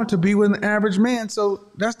not want to be with an average man. So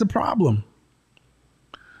that's the problem.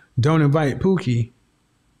 Don't invite Pookie.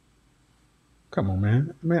 Come on,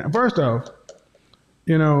 man. Man, first off,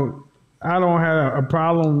 you know, I don't have a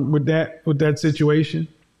problem with that situation.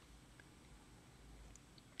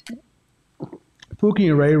 Pookie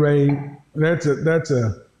and Ray Ray, that's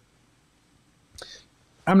a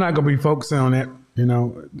I'm not going to be focusing on that, you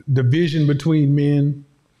know, division between men.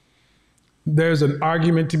 There's an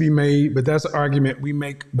argument to be made, but that's an argument we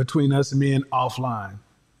make between us men offline.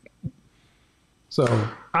 So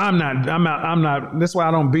I'm not, that's why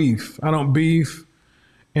I don't beef. And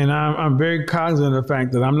I'm very cognizant of the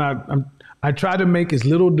fact that I try to make as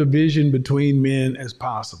little division between men as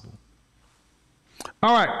possible.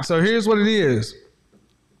 All right. So here's what it is.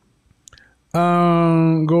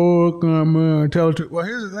 Tell the truth. Well,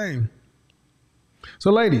 here's the thing. So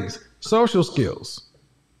ladies, social skills.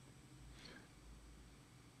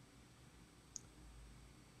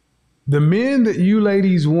 The men that you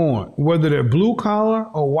ladies want, whether they're blue collar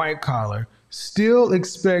or white collar, still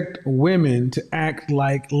expect women to act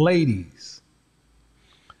like ladies.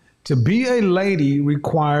 To be a lady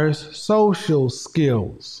requires social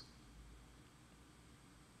skills.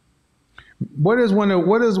 What is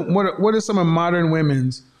some of modern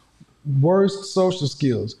women's worst social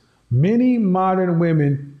skills? Many modern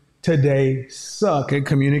women today suck at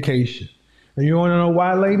communication. And you want to know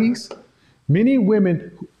why, ladies? Many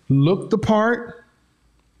women look the part,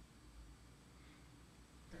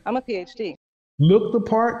 I'm a PhD.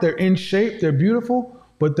 they're in shape, they're beautiful,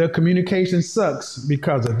 but their communication sucks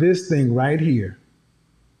because of this thing right here.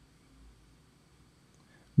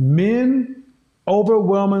 Men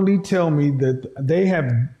overwhelmingly tell me that they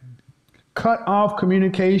have cut off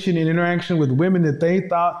communication and interaction with women that they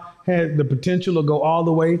thought had the potential to go all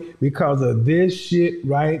the way because of this shit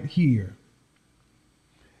right here.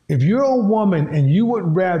 If you're a woman and you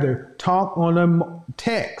would rather talk on a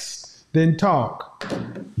text than talk,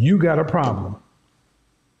 you got a problem.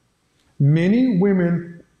 Many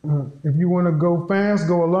women, if you want to go fast,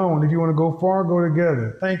 go alone. If you want to go far, go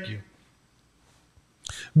together. Thank you.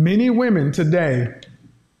 Many women today,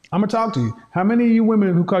 I'm gonna talk to you. How many of you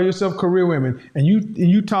women who call yourself career women and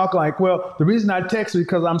you talk like, well, the reason I text is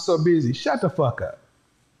because I'm so busy. Shut the fuck up.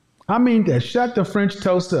 I mean that. Shut the French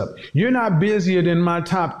toast up. You're not busier than my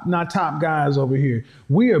top guys over here.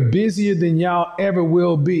 We are busier than y'all ever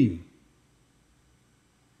will be.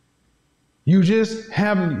 You just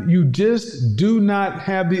do not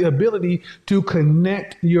have the ability to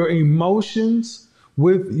connect your emotions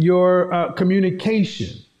with your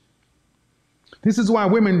communication. This is why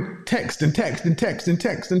women text and text and text and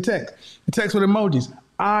text and text and text with emojis.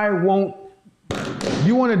 I won't.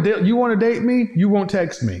 You want to date me? You won't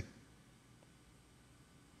text me.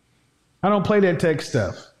 I don't play that text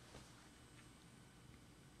stuff.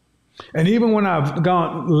 And even when I've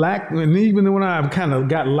gone lax, and even when I've kind of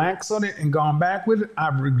got lax on it and gone back with it,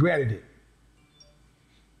 I've regretted it.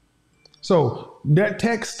 So that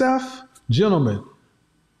text stuff, gentlemen,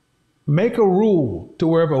 make a rule to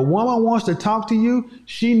where if a woman wants to talk to you,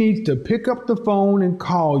 she needs to pick up the phone and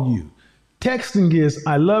call you. Texting is,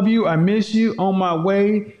 I love you, I miss you, on my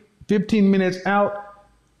way, 15 minutes out.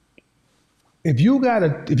 If you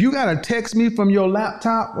gotta text me from your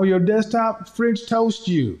laptop or your desktop, French toast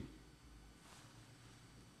you.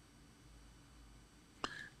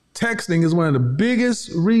 Texting is one of the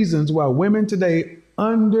biggest reasons why women today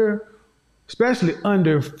especially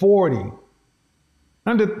under 40,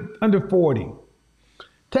 under 40.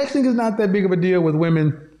 Texting is not that big of a deal with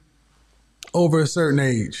women over a certain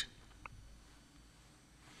age.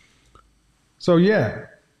 So yeah.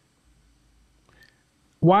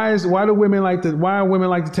 Why are women like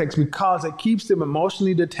to text? Because it keeps them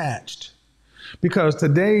emotionally detached. Because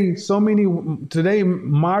today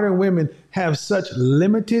modern women have such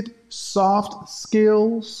limited soft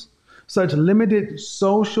skills, such limited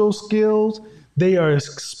social skills. They are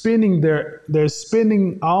spending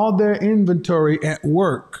all their inventory at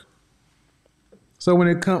work. So when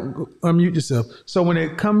it unmute yourself. So when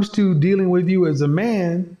it comes to dealing with you as a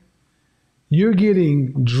man, you're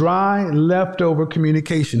getting dry, leftover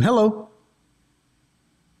communication. Hello.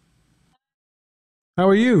 How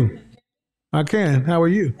are you? I can. How are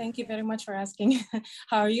you? Thank you very much for asking.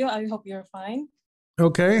 How are you? I hope you're fine.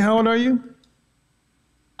 Okay. How old are you?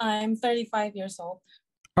 I'm 35 years old.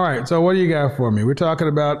 All right. So what do you got for me? We're talking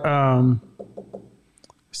about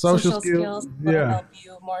social skills. Will help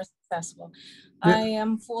you more successful. Yeah. I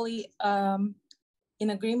am fully in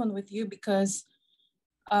agreement with you because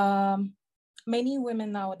many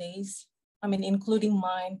women nowadays, including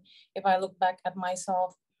mine, if I look back at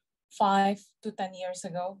myself 5 to 10 years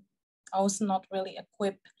ago, I was not really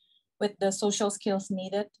equipped with the social skills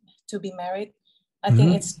needed to be married. I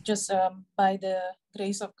think it's just by the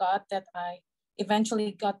grace of God that I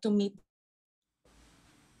eventually got to meet.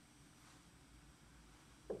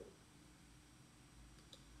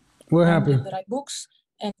 What happened? The right books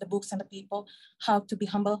and the people, how to be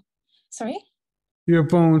humble. Sorry? Your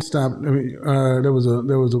phone stopped. There was a.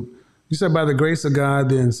 You said by the grace of God,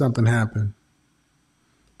 then something happened.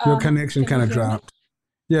 Your connection kind of dropped.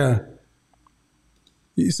 Yeah.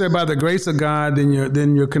 You said by the grace of God, then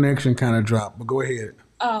your connection kind of dropped. But go ahead.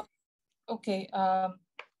 Okay.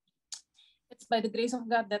 It's by the grace of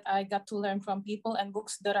God that I got to learn from people and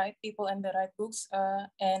books, the right people and the right books,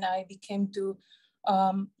 and I became to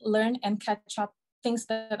learn and catch up things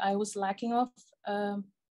that I was lacking of.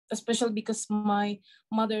 Especially because my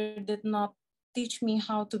mother did not teach me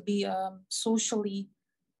how to be socially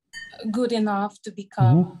good enough to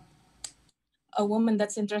become a woman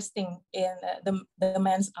that's interesting in the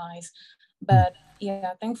man's eyes. But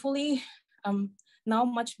yeah, thankfully, I'm now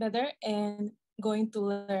much better and going to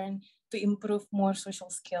learn to improve more social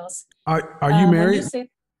skills. Are you married?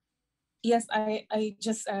 Yes, I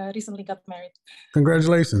just recently got married.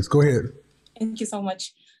 Congratulations. Go ahead. Thank you so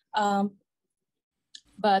much.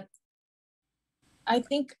 But I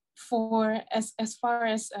think for as far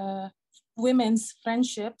as women's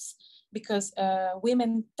friendships, because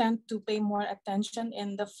women tend to pay more attention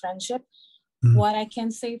in the friendship. Mm. What I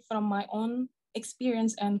can say from my own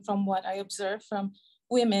experience and from what I observe from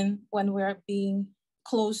women when we're being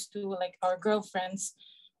close to like our girlfriends,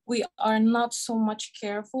 we are not so much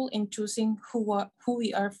careful in choosing who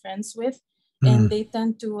we are friends with, and they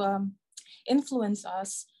tend to influence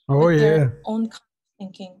us with their own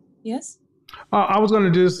thinking. Yes. I was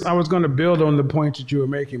going to build on the point that you were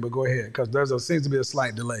making, but go ahead, because seems to be a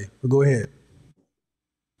slight delay. But go ahead.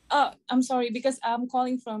 I'm sorry, because I'm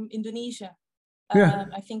calling from Indonesia. Yeah.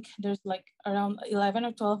 I think there's like around 11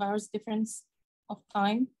 or 12 hours difference of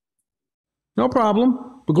time. No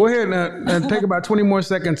problem. But go ahead and take about 20 more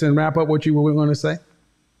seconds and wrap up what you were going to say.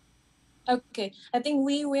 Okay. I think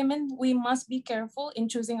we women, we must be careful in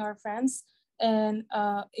choosing our friends. And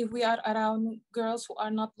if we are around girls who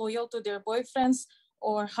are not loyal to their boyfriends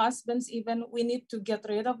or husbands, even, we need to get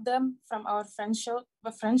rid of them from our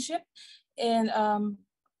friendship. And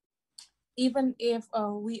even if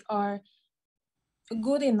we are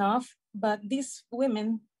good enough, but these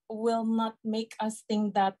women will not make us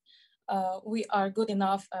think that we are good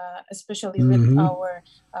enough, especially with our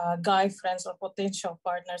guy friends or potential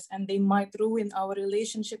partners, and they might ruin our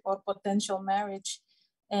relationship or potential marriage.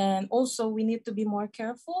 And also we need to be more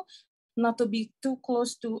careful not to be too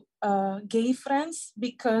close to gay friends,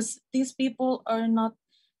 because these people are not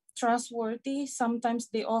trustworthy. Sometimes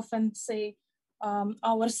they often say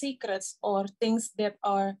our secrets or things that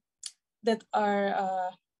are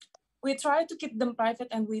we try to keep them private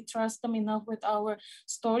and we trust them enough with our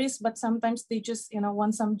stories, but sometimes they just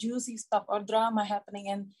want some juicy stuff or drama happening,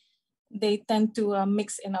 and they tend to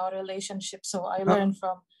mix in our relationship. So I learned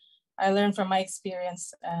from my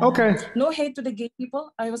experience. Okay. No hate to the gay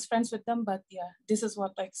people. I was friends with them, but yeah, this is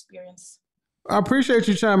what I experienced. I appreciate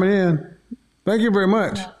you chiming in. Thank you very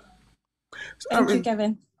much. Yeah. Thank you,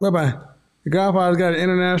 Kevin. Bye-bye. The Godfather's got an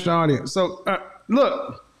international audience. So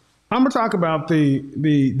look, I'm gonna talk about the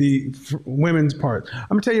women's part. I'm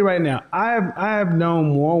gonna tell you right now, I have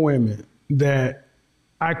known more women that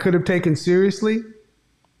I could have taken seriously.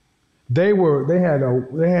 They had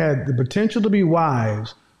the potential to be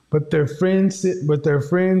wives, but their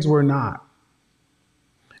friends were not.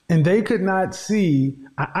 And they could not see,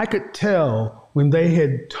 I could tell when they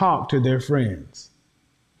had talked to their friends.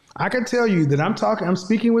 I could tell you that I'm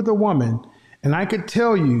speaking with a woman, and I could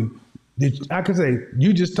tell you that I could say,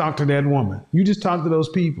 you just talk to that woman. You just talk to those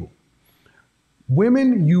people.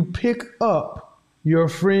 Women, you pick up your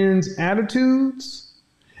friends' attitudes.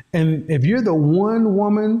 And if you're the one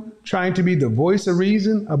woman trying to be the voice of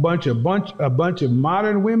reason, a bunch of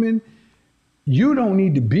modern women, you don't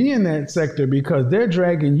need to be in that sector because they're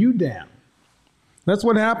dragging you down. That's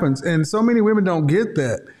what happens. And so many women don't get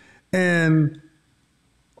that. And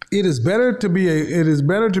it is better to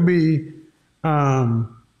be,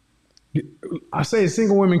 I say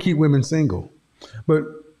single women keep women single, but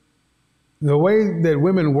the way that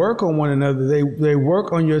women work on one another, they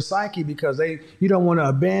work on your psyche because you don't want to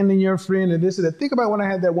abandon your friend and this and that. Think about when I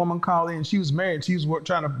had that woman call in. She was married. She was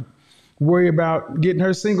trying to worry about getting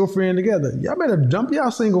her single friend together. Y'all better dump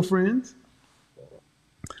y'all single friends.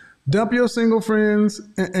 Dump your single friends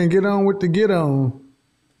and get on with the get on.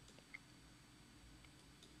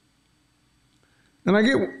 And I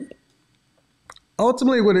get,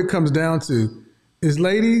 ultimately what it comes down to is,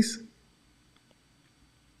 ladies,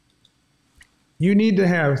 you need to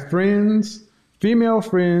have friends, female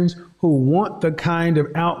friends, who want the kind of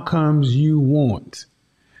outcomes you want.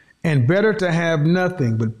 And better to have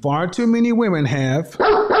nothing, but far too many women have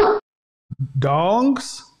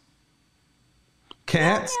dogs,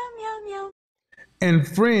 cats, and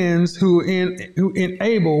friends who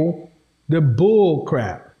enable the bull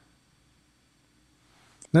crap.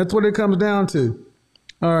 That's what it comes down to.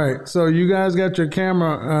 All right, so you guys got your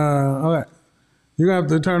camera. All right, you're gonna have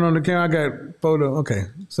to turn on the camera. I got photo. Okay,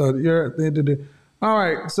 so you're all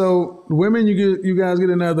right. So women, you guys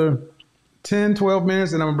get another 10, 12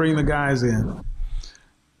 minutes, and I'm gonna bring the guys in.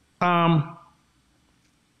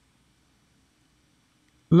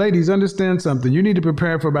 Ladies, understand something. You need to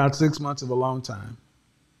prepare for about 6 months of a long time.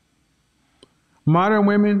 Modern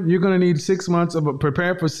women, you're gonna need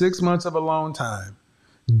prepare for 6 months of a long time.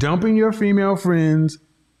 Dumping your female friends.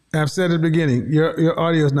 I've said at the beginning, your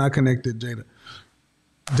audio is not connected, Jada.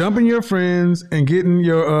 Dumping your friends and getting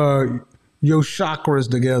your chakras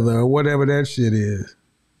together or whatever that shit is.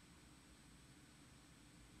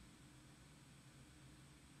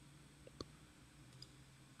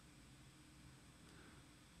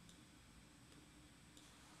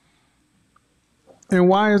 And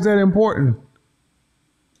why is that important?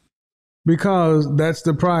 Because that's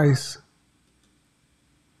the price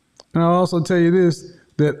And I'll also tell you this,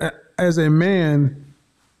 that as a man,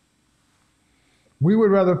 we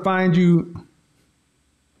would rather find you.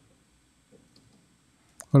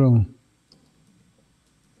 Hold on.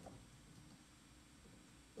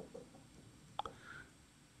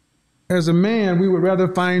 As a man, we would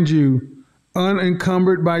rather find you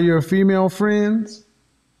unencumbered by your female friends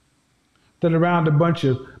than around a bunch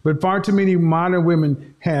of, but far too many modern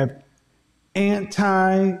women have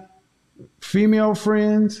anti-female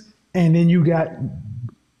friends, and then you got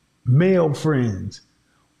male friends.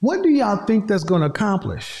 What do y'all think that's going to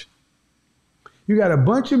accomplish? You got a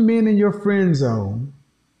bunch of men in your friend zone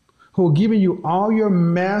who are giving you all your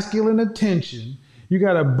masculine attention. You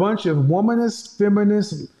got a bunch of womanist,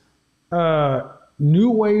 feminist, new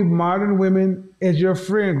wave modern women as your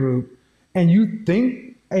friend group, and you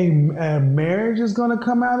think a marriage is going to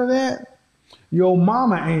come out of that? Your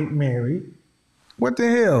mama ain't married. What the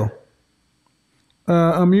hell?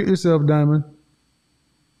 Unmute yourself, Diamond.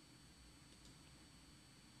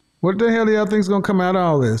 What the hell do y'all think is going to come out of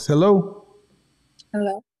all this? Hello?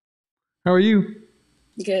 Hello. How are you?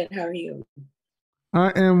 Good. How are you?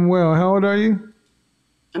 I am well. How old are you?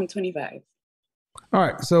 I'm 25. All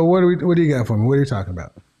right. So what do you got for me? What are you talking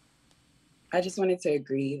about? I just wanted to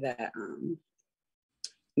agree that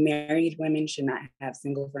married women should not have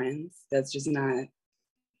single friends. That's just not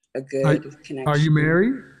a good connection. Are you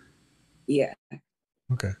married? Yeah.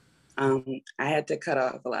 Okay. I had to cut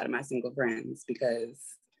off a lot of my single friends because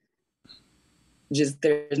just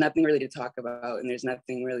there's nothing really to talk about, and there's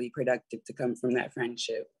nothing really productive to come from that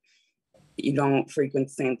friendship. You don't frequent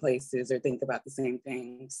the same places or think about the same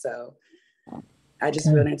things. So I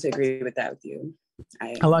just wanted to agree with that with you.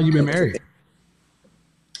 How long you been married?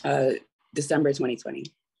 December 2020.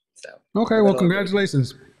 So okay, well,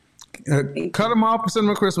 congratulations. Cut them off and send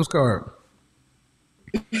them a Christmas card.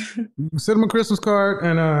 Send them a Christmas card,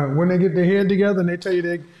 and when they get their head together and they tell you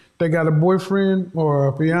they got a boyfriend or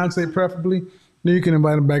a fiance preferably, then you can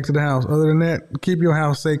invite them back to the house. Other than that, keep your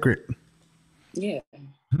house sacred. Yeah.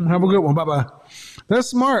 Have a good one. Bye-bye. That's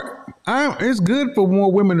smart. It's good for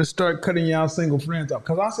more women to start cutting y'all single friends off.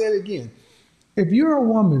 Because I'll say it again. If you're a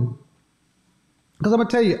woman, because I'm going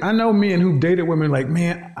to tell you, I know men who've dated women like,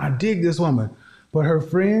 man, I dig this woman. But her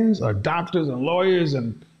friends are doctors and lawyers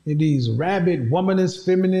and these rabid womanist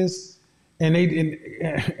feminists. And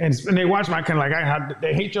they watch my content like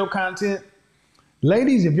they hate your content.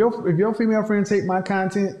 Ladies, if your female friends hate my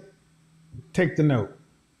content, take the note.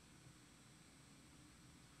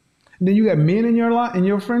 Then you got men in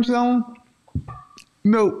your friend zone.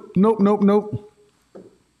 Nope.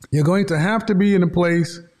 You're going to have to be in a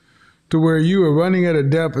place to where you are running at a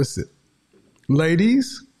deficit.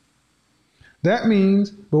 Ladies, that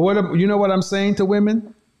means, you know what I'm saying to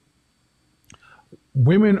women?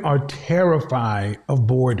 Women are terrified of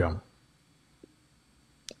boredom.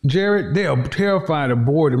 Jared, they are terrified of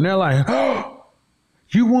boredom. They're like, oh,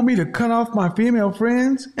 you want me to cut off my female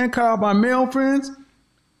friends and cut off my male friends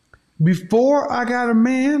before I got a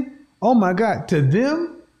man? Oh my God. To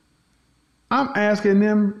them, I'm asking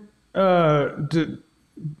them to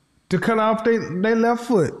cut off their left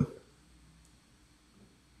foot.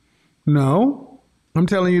 No, I'm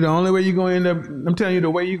telling you the only way you're going to end up, I'm telling you the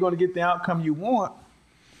way you're going to get the outcome you want.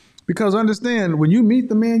 Because understand, when you meet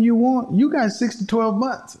the man you want, you got 6 to 12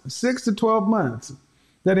 months. 6 to 12 months.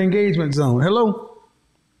 That engagement zone. Hello?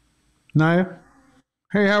 Naya?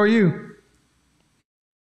 Hey, how are you?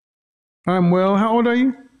 I'm well. How old are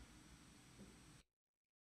you?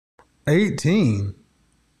 18.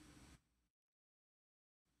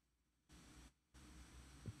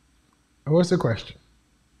 What's the question?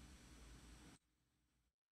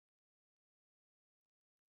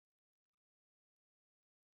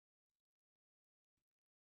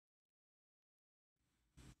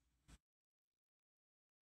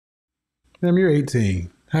 Ma'am, you're 18.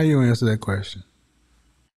 How you answer that question?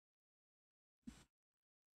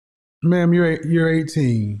 Ma'am, you're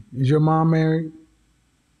 18. Is your mom married?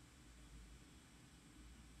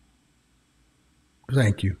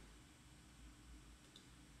 Thank you.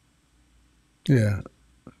 Yeah.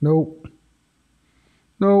 Nope.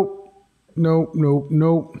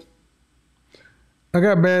 I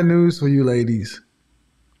got bad news for you ladies.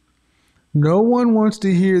 No one wants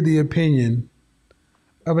to hear the opinion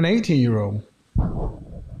of an 18-year-old.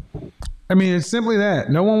 I mean, it's simply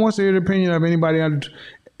that. No one wants to hear the opinion of anybody under,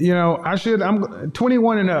 I'm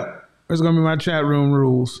 21 and up. It's going to be my chat room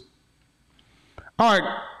rules. All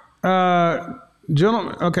right.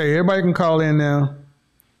 Gentlemen, okay, everybody can call in now.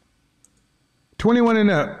 21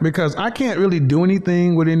 and up, because I can't really do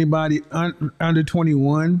anything with anybody under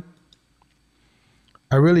 21.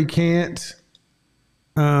 I really can't.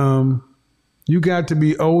 You got to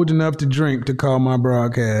be old enough to drink to call my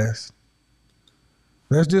broadcast.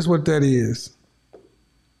 That's just what that is.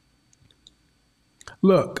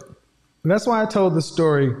 Look, that's why I told the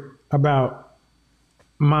story about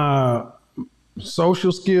my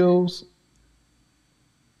social skills.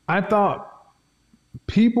 I thought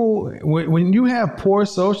people, when you have poor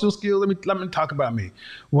social skills, let me talk about me.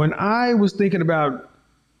 When I was thinking about,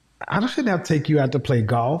 I shouldn't have to take you out to play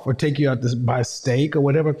golf or take you out to buy steak or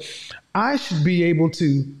whatever. I should be able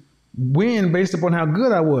to win based upon how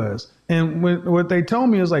good I was. And what they told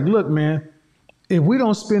me is like, look, man, if we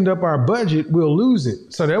don't spend up our budget, we'll lose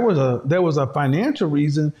it. So there was a financial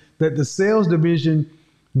reason that the sales division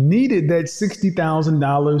needed that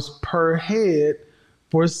 $60,000 per head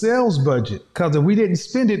for a sales budget. Because if we didn't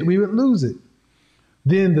spend it, we would lose it.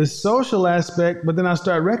 Then the social aspect, but then I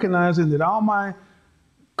started recognizing that all my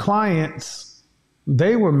clients,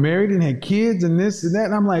 they were married and had kids and this and that.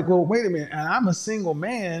 And I'm like, well, wait a minute. And I'm a single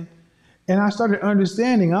man. And I started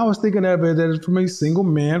understanding, I was thinking of it as from a single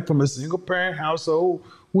man, from a single parent household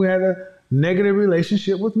who had a negative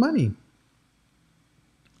relationship with money.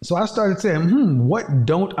 So I started saying, what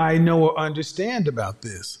don't I know or understand about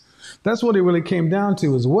this? That's what it really came down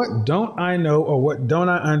to, is what don't I know or what don't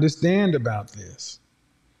I understand about this?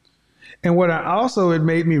 And what I also, it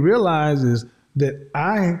made me realize is that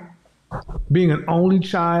I, being an only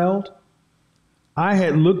child, I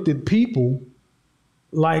had looked at people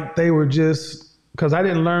like they were just, because I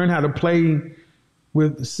didn't learn how to play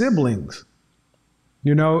with siblings.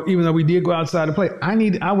 You know, even though we did go outside to play,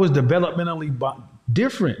 I was developmentally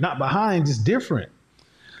different, not behind, just different.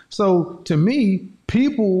 So to me,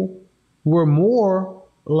 people were more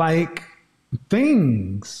like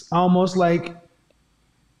things, almost like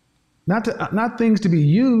not things to be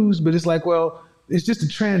used, but it's like, well, it's just a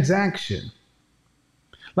transaction.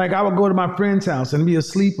 Like I would go to my friend's house and be a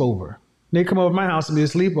sleepover. They come over to my house and be a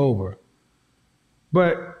sleepover.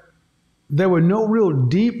 But there were no real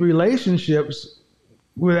deep relationships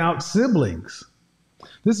without siblings.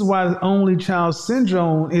 This is why the only child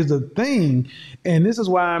syndrome is a thing. And this is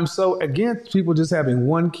why I'm so against people just having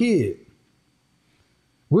one kid.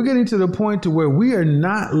 We're getting to the point to where we are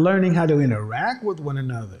not learning how to interact with one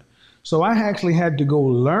another. So I actually had to go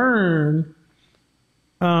learn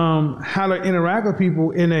how to interact with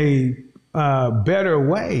people in a better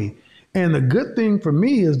way. And the good thing for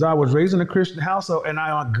me is that I was raised in a Christian household and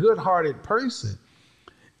I'm a good-hearted person.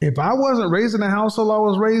 If I wasn't raised in the household I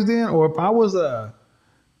was raised in, or if I was a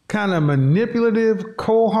kind of manipulative,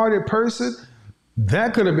 cold-hearted person,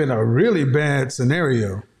 that could have been a really bad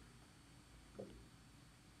scenario.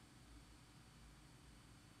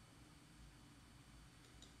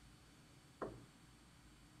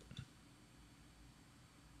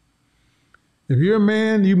 If you're a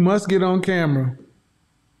man, you must get on camera.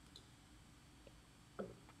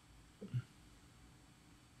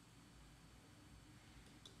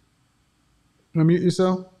 Unmute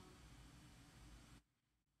yourself.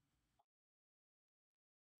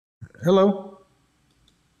 Hello?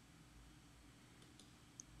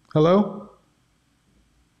 Hello?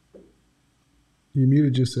 You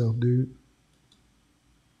muted yourself, dude.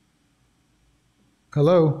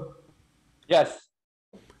 Hello? Yes.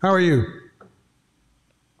 How are you?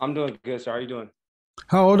 I'm doing good, sir. How are you doing?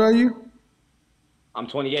 How old are you? I'm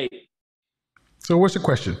 28. So what's your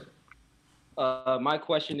question? My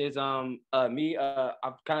question is, I've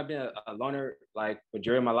kind of been a loner like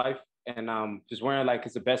majority of my life, and just wondering like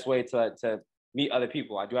it's the best way to meet other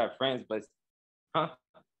people. I do have friends, but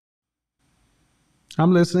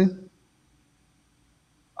I'm listening.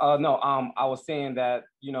 No, I was saying that,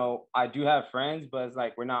 you know, I do have friends, but it's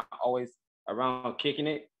like we're not always around kicking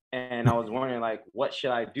it. And I was wondering like, what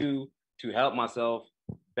should I do to help myself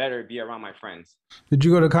better be around my friends? Did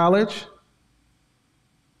you go to college?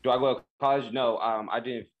 Do I go to college? No, I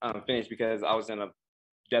didn't finish because I was in a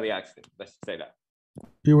deadly accident. Let's say that.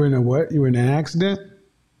 You were in a what? You were in an accident?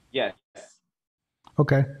 Yes.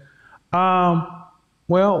 Okay.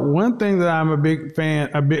 Well, one thing that I'm a big fan,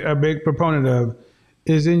 a big proponent of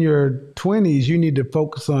is in your 20s, you need to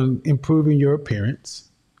focus on improving your appearance,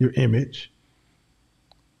 your image.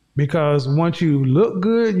 Because once you look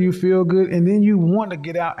good, you feel good, and then you want to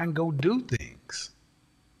get out and go do things.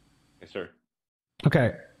 Yes, sir.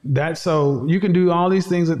 Okay. That's so you can do all these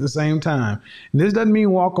things at the same time. And this doesn't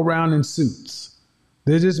mean walk around in suits.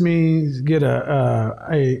 This just means get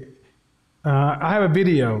I have a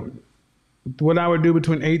video, what I would do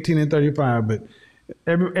between 18 and 35, but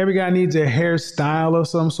every guy needs a hairstyle of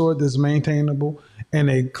some sort that's maintainable and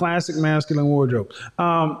a classic masculine wardrobe.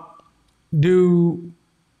 Are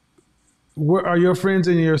your friends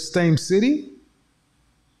in your same city?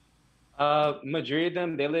 Majority of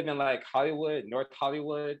them, they live in like Hollywood, North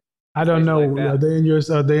Hollywood. I don't know. Like Are they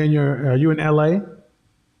in your? Are you in LA?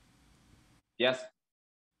 Yes.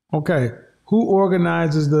 Okay. Who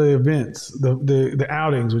organizes the events, the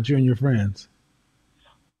outings with you and your friends?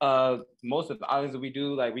 Most of the outings that we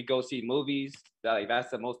do, like we go see movies. That's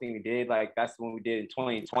the most thing we did. Like that's when we did in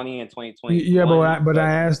 2020 and 2020. Yeah, but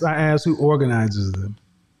I asked who organizes them.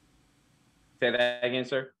 Say that again,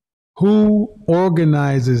 sir. Who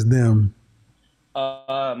organizes them?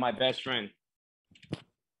 My best friend.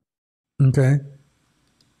 Okay.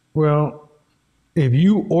 Well, if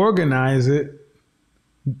you organize it,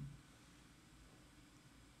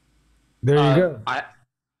 there you go.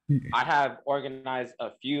 I have organized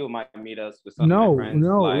a few of my meetups with some of my friends.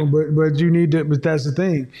 But you need to. But that's the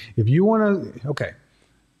thing. If you want to, okay.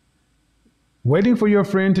 Waiting for your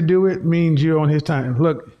friend to do it means you're on his time.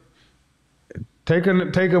 Look, take a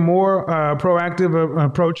more proactive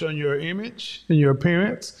approach on your image and your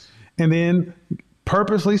appearance, and then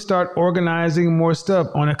purposely start organizing more stuff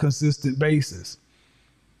on a consistent basis.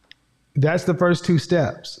 That's the first two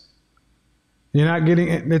steps. You're not getting,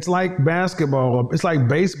 it's like basketball, it's like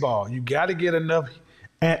baseball. You got to get enough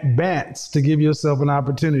at bats to give yourself an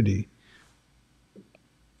opportunity.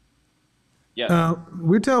 Yeah.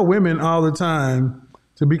 We tell women all the time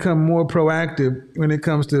to become more proactive when it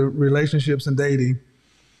comes to relationships and dating.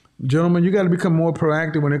 Gentlemen, you got to become more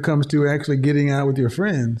proactive when it comes to actually getting out with your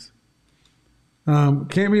friends.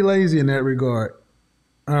 Can't be lazy in that regard.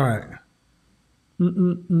 All right.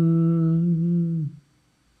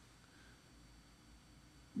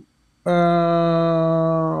 Oh,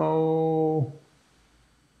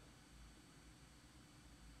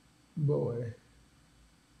 boy.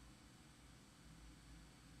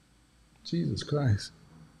 Jesus Christ.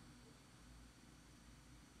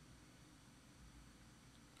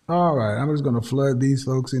 All right, I'm just going to flood these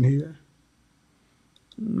folks in here.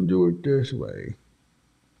 Do it this way.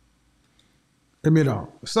 Let me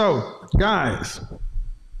know. So, guys,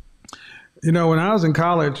 when I was in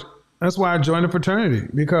college, that's why I joined a fraternity,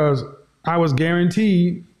 because I was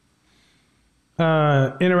guaranteed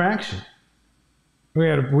interaction. We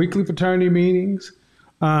had weekly fraternity meetings.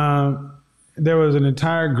 There was an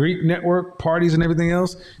entire Greek network, parties and everything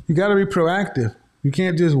else. You got to be proactive. You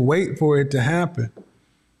can't just wait for it to happen.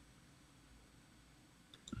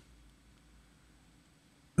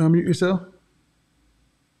 Unmute yourself.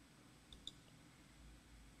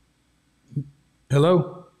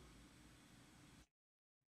 Hello?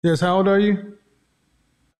 Yes, how old are you?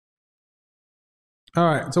 All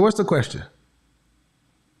right, so what's the question?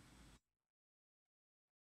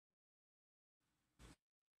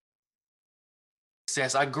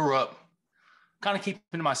 Success. I grew up kind of keeping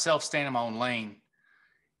to myself, staying in my own lane.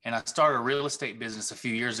 And I started a real estate business a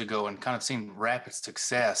few years ago and kind of seen rapid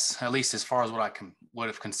success, at least as far as what I would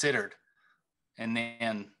have considered. And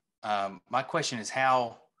then my question is,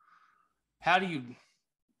 how do you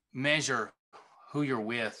measure who you're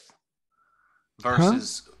with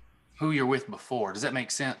versus who you're with before? Does that make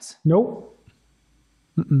sense? Nope.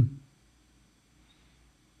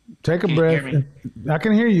 Take a breath. I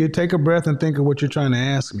can hear you. Take a breath and think of what you're trying to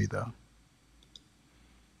ask me, though.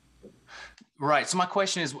 Right. So my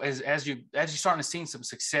question is as you're starting to see some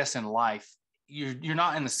success in life, you're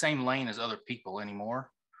not in the same lane as other people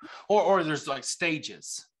anymore, or there's like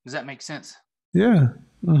stages. Does that make sense? Yeah.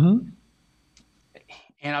 And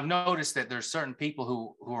I've noticed that there's certain people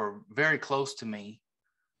who are very close to me,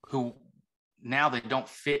 who now they don't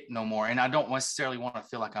fit no more, and I don't necessarily want to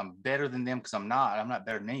feel like I'm better than them, because I'm not. I'm not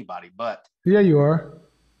better than anybody. But yeah, you are.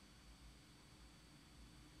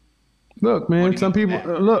 Look, man, some people,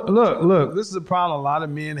 look, this is a problem a lot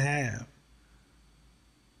of men have.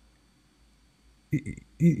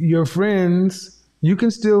 Your friends, you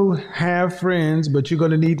can still have friends, but you're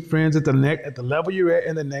going to need friends at the level you're at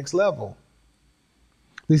and the next level.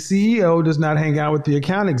 The CEO does not hang out with the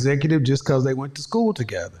account executive just because they went to school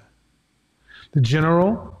together. The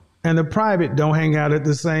general and the private don't hang out at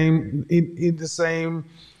the same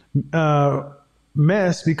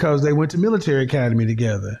mess because they went to military academy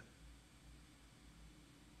together.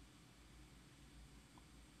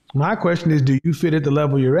 My question is, do you fit at the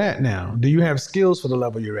level you're at now? Do you have skills for the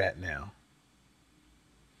level you're at now?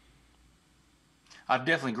 I've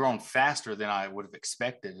definitely grown faster than I would have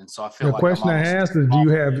expected, and so I feel the question I asked is,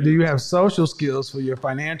 do you have social skills for your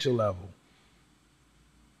financial level?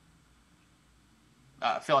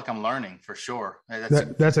 I feel like I'm learning for sure.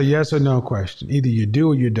 That's a yes or no question. Either you do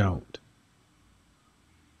or you don't.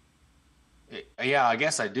 Yeah, I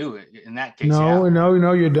guess I do. In that case, no,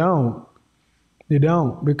 you don't. You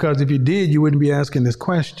don't, because if you did, you wouldn't be asking this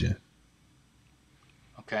question.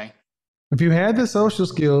 Okay. If you had the social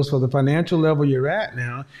skills for the financial level you're at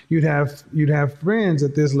now, you'd have friends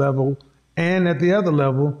at this level and at the other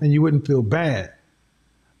level, and you wouldn't feel bad.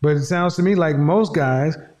 But it sounds to me like most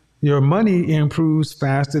guys, your money improves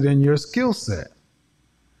faster than your skill set.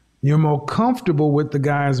 You're more comfortable with the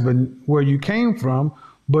guys where you came from,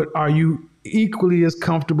 but are you equally as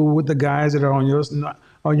comfortable with the guys that are on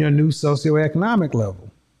your new socioeconomic level?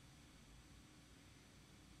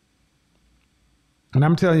 And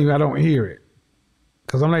I'm telling you, I don't hear it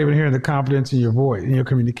because I'm not even hearing the confidence in your voice, in your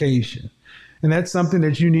communication. And that's something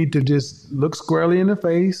that you need to just look squarely in the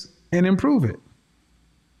face and improve it.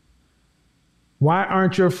 Why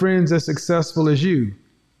aren't your friends as successful as you?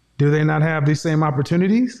 Do they not have these same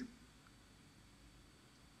opportunities?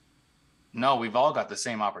 No, we've all got the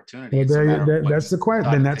same opportunity. Well, that's the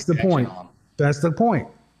question. Then that's the point. That's the point.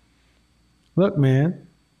 Look, man,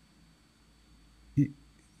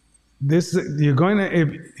 that's the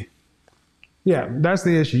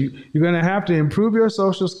issue. You're going to have to improve your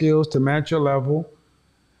social skills to match your level.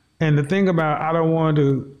 And the thing about, I don't want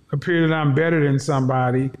to appear that I'm better than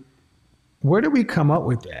somebody. Where did we come up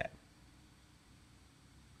with that?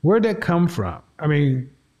 Where'd that come from? I mean,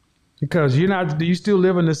 because do you still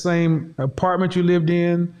live in the same apartment you lived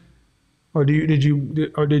in, or did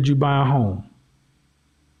you buy a home?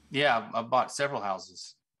 Yeah, I bought several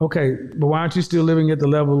houses. Okay, but why aren't you still living at the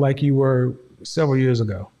level like you were several years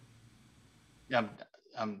ago? Yeah,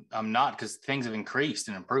 I'm not, because things have increased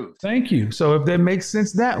and improved. Thank you. So if that makes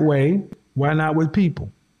sense that way, why not with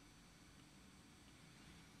people?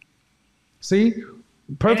 See,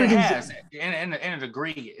 perfect. And it has, in a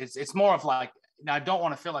degree. It's more of like, I don't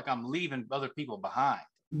want to feel like I'm leaving other people behind.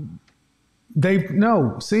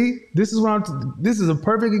 See, this is a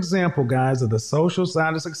perfect example, guys, of the social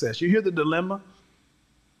side of success. You hear the dilemma?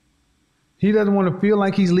 He doesn't want to feel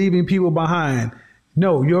like he's leaving people behind.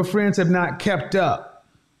 No, your friends have not kept up.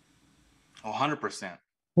 100%.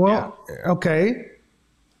 Well, yeah. Okay.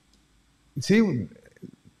 See,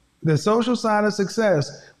 the social side of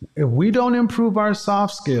success, if we don't improve our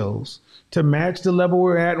soft skills to match the level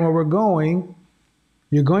we're at and where we're going,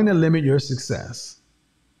 you're going to limit your success.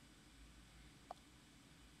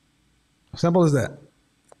 Simple as that.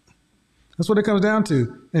 That's what it comes down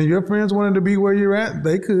to. And if your friends wanted to be where you're at,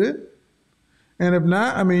 they could. And if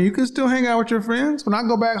not, I mean, you can still hang out with your friends. When I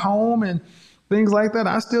go back home and things like that,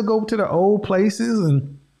 I still go to the old places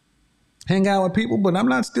and hang out with people, but I'm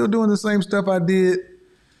not still doing the same stuff I did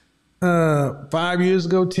 5 years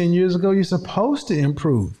ago, 10 years ago. You're supposed to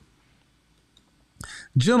improve.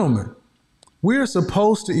 Gentlemen, we're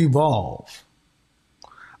supposed to evolve.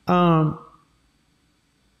 And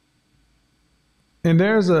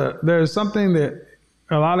there's something that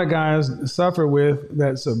a lot of guys suffer with,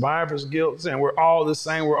 that survivor's guilt, saying we're all the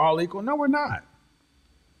same, we're all equal. No, we're not.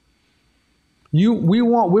 We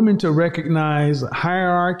want women to recognize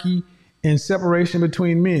hierarchy and separation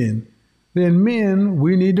between men. Then men,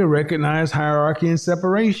 we need to recognize hierarchy and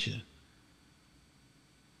separation.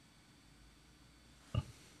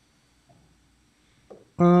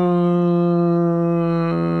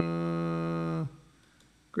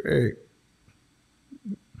 Great.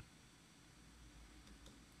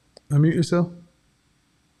 Unmute yourself.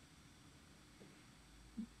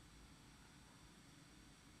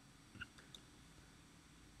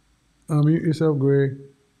 Unmute yourself, Greg.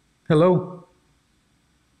 Hello?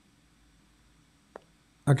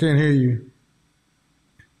 I can't hear you.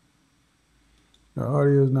 The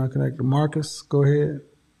audio is not connected. Marcus, go ahead.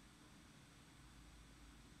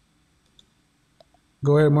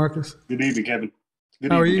 Go ahead, Marcus. Good evening, Kevin.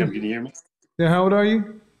 Good How evening, are you? Kevin. Can you hear me? Yeah, how old are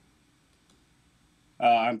you?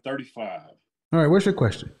 I'm 35. All right, what's your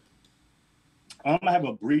question? I'm gonna have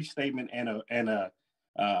a brief statement and a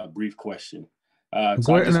brief question.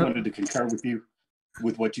 So I just wanted to concur with you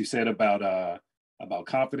with what you said about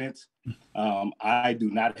confidence. I do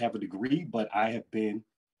not have a degree, but I have been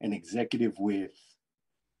an executive with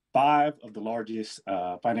 5 of the largest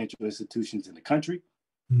financial institutions in the country,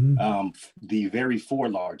 the very 4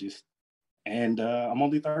 largest, and I'm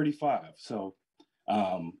only 35. So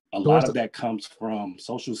a lot of that comes from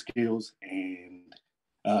social skills and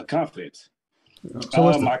confidence.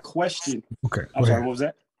 So my question. Okay. I'm sorry. What was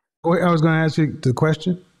that? I was going to ask you the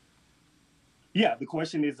question. Yeah, the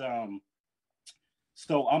question is.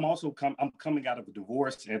 So I'm coming out of a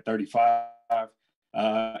divorce at 35,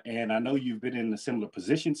 and I know you've been in a similar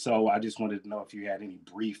position. So I just wanted to know if you had any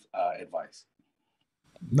brief advice.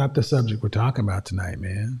 Not the subject we're talking about tonight,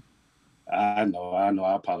 man. I know.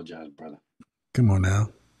 I apologize, brother. Come on now.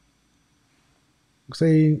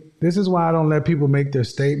 See, this is why I don't let people make their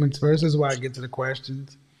statements first. This is why I get to the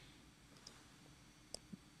questions.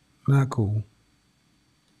 Not cool.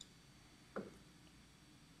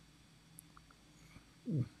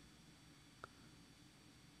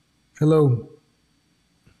 Hello.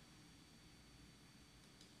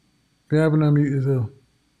 You haven't unmuted yourself.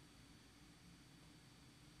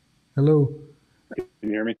 Hello. Can you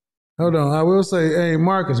hear me? Hold on. I will say, hey,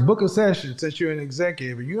 Marcus, book a session since you're an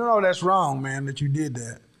executive. You know that's wrong, man, that you did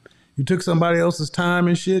that. You took somebody else's time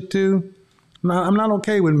and shit too. No, I'm not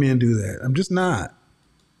okay when men do that. I'm just not.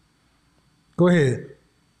 Go ahead.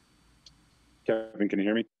 Kevin, can you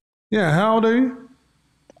hear me? Yeah, how old are you?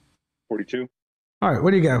 42. All right,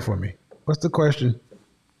 what do you got for me? What's the question?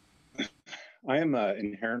 I am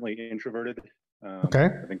inherently introverted. Okay.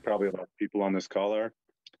 I think probably a lot of people on this call are.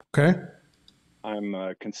 Okay. I'm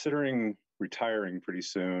considering retiring pretty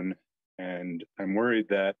soon, and I'm worried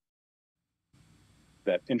that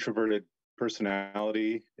that introverted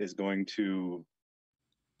personality is going to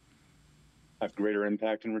have greater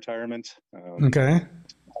impact in retirement. Okay.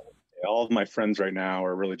 All of my friends right now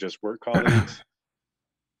are really just work colleagues.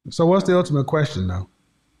 So what's the ultimate question, though?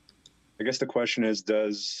 I guess the question is,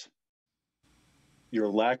 does your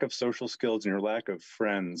lack of social skills and your lack of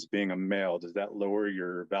friends being a male, does that lower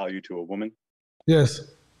your value to a woman? Yes.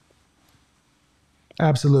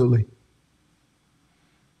 Absolutely.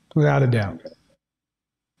 Without a doubt. Okay.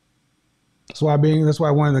 That's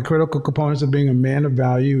why one of the critical components of being a man of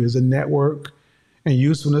value is a network and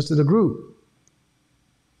usefulness to the group.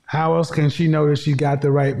 How else can she know that she got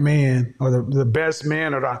the right man or the best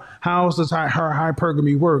man, or how else does her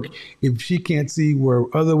hypergamy work if she can't see where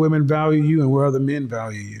other women value you and where other men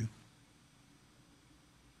value you?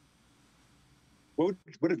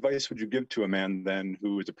 What advice would you give to a man then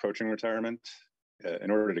who is approaching retirement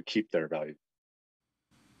in order to keep their value?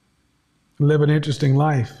 Live an interesting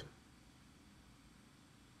life.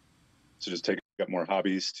 So just take up more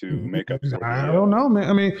hobbies to make up for I don't know, man.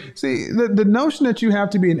 I mean, see, the notion that you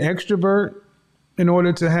have to be an extrovert in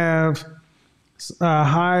order to have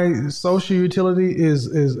high social utility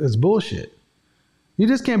is bullshit. You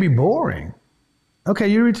just can't be boring. Okay,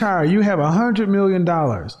 you retire, you have $100 million.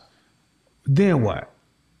 Then what?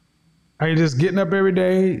 Are you just getting up every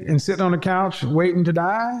day and sitting on the couch waiting to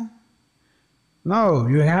die? No,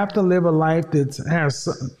 you have to live a life that has,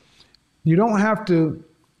 you don't have to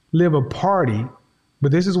live a party,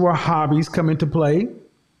 but this is where hobbies come into play.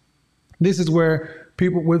 This is where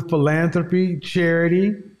people with philanthropy,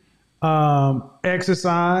 charity,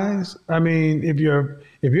 exercise. I mean, if you're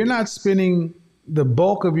not spending the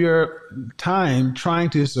bulk of your time trying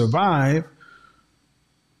to survive,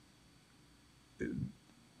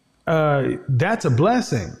 that's a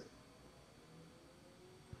blessing.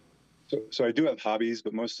 So I do have hobbies,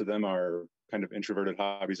 but most of them are kind of introverted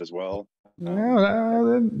hobbies as well.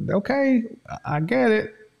 Okay, I get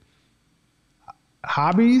it.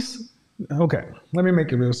 Hobbies? Okay, let me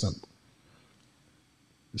make it real simple.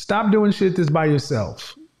 Stop doing shit that's by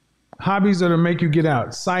yourself. Hobbies that'll make you get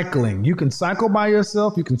out. Cycling. You can cycle by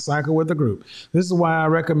yourself. You can cycle with a group. This is why I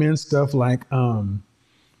recommend stuff like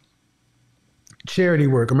charity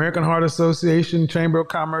work. American Heart Association, Chamber of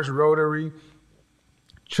Commerce, Rotary,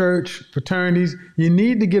 church, fraternities. You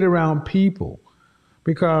need to get around people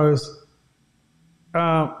because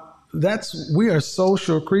we are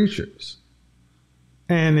social creatures.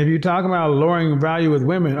 And if you're talking about lowering value with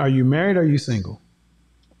women, are you married or are you single?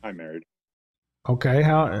 I'm married. Okay.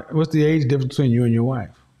 What's the age difference between you and your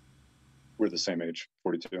wife? We're the same age,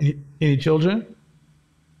 42. Any children?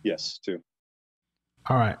 Yes, 2.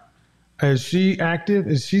 All right. Is she active?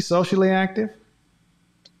 Is she socially active?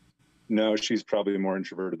 No, she's probably more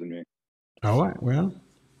introverted than me. All right. Well,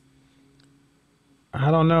 I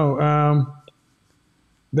don't know.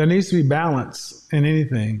 There needs to be balance in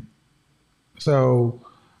anything. So,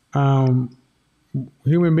 human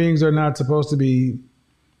beings are not supposed to be,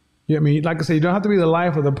 I mean, like I say, you don't have to be the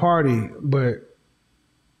life of the party, but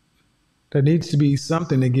there needs to be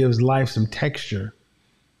something that gives life some texture.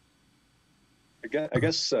 I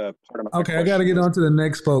guess part of my okay, I got to get on to the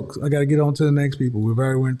next folks. I got to get on to the next people. We've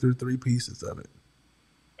already went through 3 pieces of it.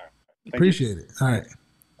 Appreciate it. All right.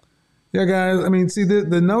 Yeah, guys. I mean, see, we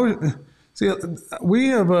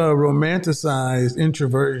have romanticized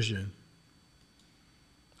introversion.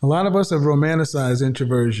 A lot of us have romanticized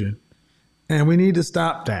introversion, and we need to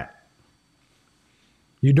stop that.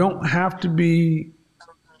 You don't have to be.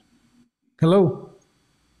 Hello.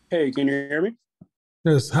 Hey, can you hear me?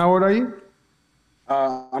 Yes. How old are you?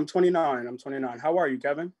 I'm 29. How are you,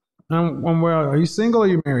 Kevin? I'm well. Are you single or are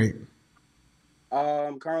you married?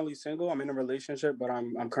 I'm currently single. I'm in a relationship, but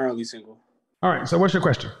I'm currently single. All right. So what's your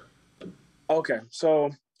question? Okay. So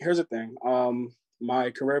here's the thing.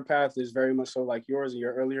 My career path is very much so like yours in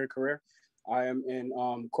your earlier career. I am in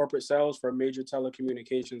corporate sales for a major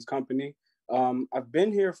telecommunications company. I've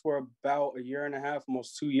been here for about a year and a half,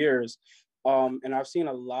 almost 2 years, and I've seen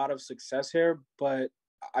a lot of success here. But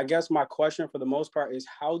I guess my question for the most part is,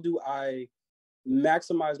 how do I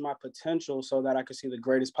maximize my potential so that I can see the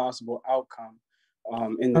greatest possible outcome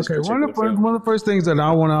in this particular field? One of the first things that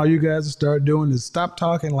I want all you guys to start doing is stop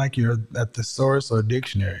talking like you're at the source or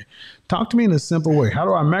dictionary. Talk to me in a simple way. How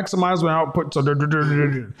do I maximize my output? So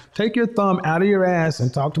take your thumb out of your ass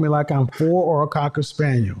and talk to me like I'm 4 or a Cocker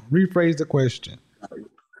Spaniel. Rephrase the question.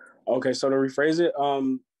 Okay, so to rephrase it,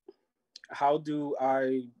 how do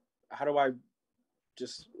I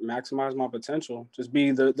just maximize my potential? Just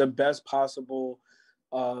be the best possible.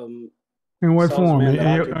 In what form?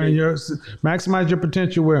 Maximize your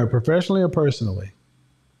potential where? Professionally or personally?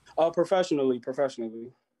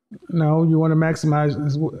 Professionally. No, you want to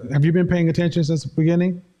maximize. Have you been paying attention since the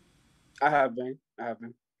beginning? I have been.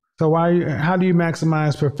 So how do you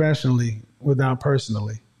maximize professionally without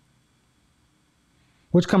personally?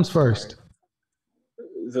 Which comes first?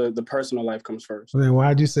 The personal life comes first. Then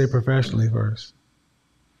why'd you say professionally first?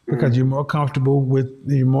 Because you're more comfortable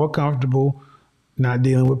not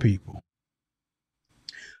dealing with people.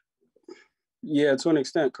 Yeah, to an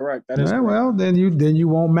extent, correct. That is correct. Well, then you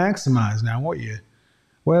won't maximize now, won't you?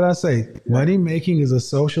 What did I say? Money making is a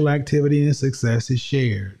social activity and success is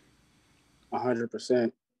shared.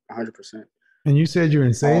 100%. And you said you're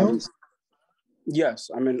in sales?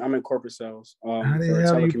 Yes, I'm in corporate sales. How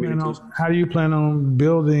do you plan on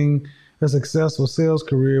building a successful sales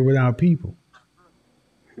career without people?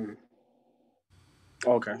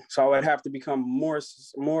 Okay, so I would have to become more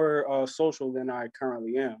social than I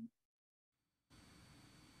currently am.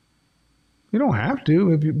 You don't have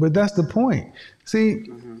to, but that's the point. See,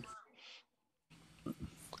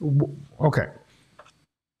 okay.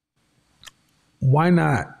 Why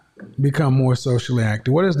not become more socially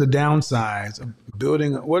active? What are the downsides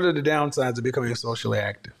of becoming socially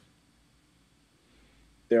active?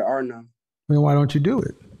 There are none. Then why don't you do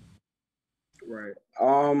it? Right.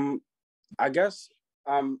 I guess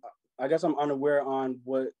I'm unaware on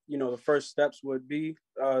what the first steps would be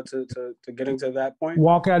to getting to that point.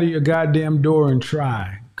 Walk out of your goddamn door and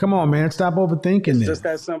try. Come on, man. Stop overthinking this. It's just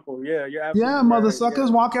that simple. Yeah, you're absolutely right. Mother suckers.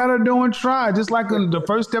 Yeah. Walk out of the door and try. Just like the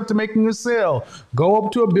first step to making a sale. Go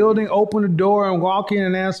up to a building, open the door, and walk in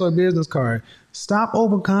and ask for a business card. Stop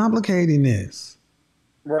overcomplicating this.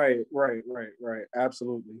 Right.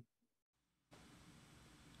 Absolutely.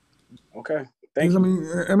 Okay. Thank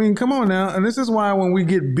you. I mean, come on now. And this is why when we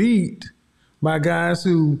get beat by guys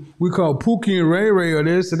who we call Pookie and Ray Ray or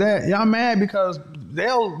this or that, y'all mad because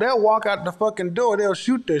they'll walk out the fucking door. They'll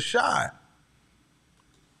shoot their shot.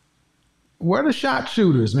 Where are the shot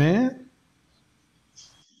shooters, man?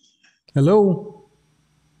 Hello?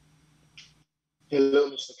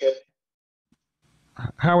 Hello, Mr. Kevin.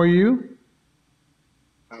 How are you?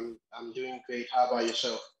 I'm doing great. How about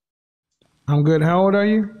yourself? I'm good. How old are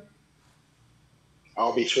you?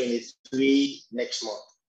 I'll be 23 next month.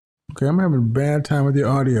 Okay, I'm having a bad time with your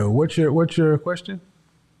audio. What's your question?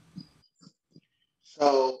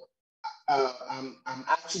 So, I'm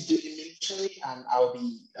actually doing military, and I'll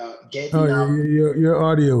be getting. Oh, your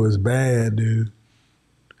audio is bad, dude.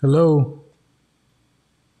 Hello.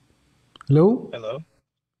 Hello.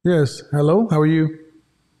 Yes. Hello. How are you?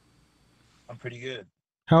 I'm pretty good.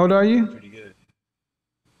 How old are you? Pretty good.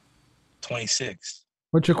 26.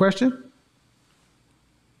 What's your question?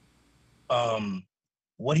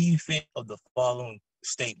 What do you think of the following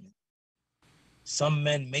statement? Some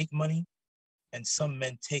men make money and some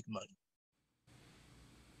men take money.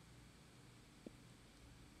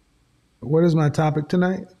 What is my topic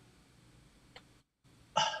tonight?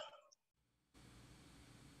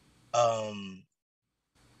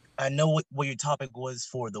 I know what your topic was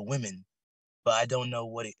for the women, but I don't know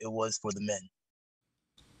what it was for the men.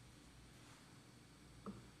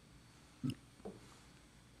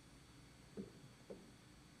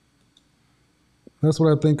 That's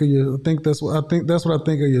what I think of you. That's what I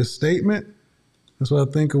think of your statement. That's what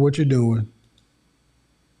I think of what you're doing.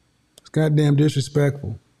 It's goddamn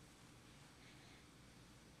disrespectful.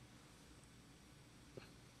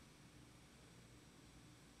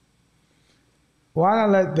 Why did I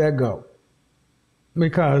let that go?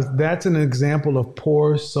 Because that's an example of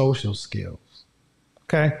poor social skills.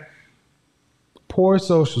 Okay? Poor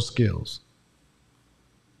social skills.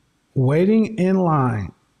 Waiting in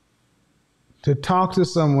line to talk to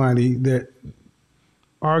somebody that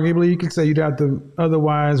arguably you could say you'd have to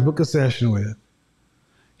otherwise book a session with.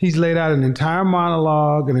 He's laid out an entire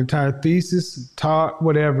monologue, an entire thesis, talk,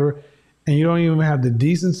 whatever, and you don't even have the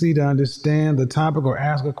decency to understand the topic or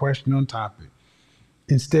ask a question on topic.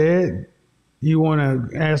 Instead, you want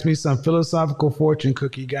to ask me some philosophical fortune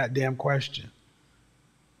cookie goddamn question.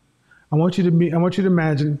 I want you to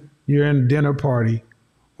imagine you're in a dinner party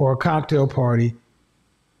or a cocktail party,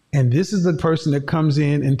 and this is the person that comes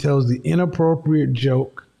in and tells the inappropriate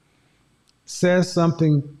joke, says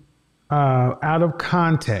something out of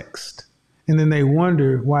context, and then they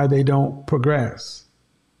wonder why they don't progress.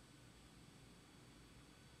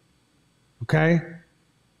 Okay?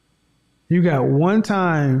 You got one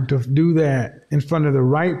time to do that in front of the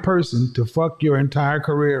right person to fuck your entire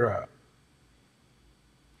career up.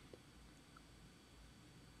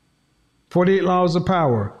 48 laws of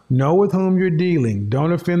power. Know with whom you're dealing.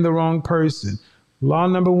 Don't offend the wrong person. Law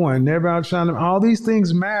number 1, never outshine them. All these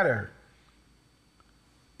things matter.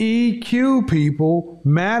 EQ, people,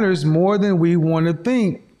 matters more than we want to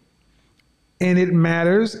think. And it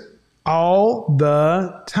matters all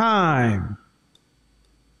the time.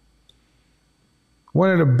 One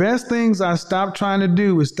of the best things I stopped trying to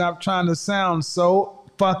do is stop trying to sound so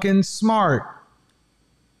fucking smart.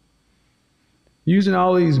 Using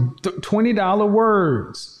all these $20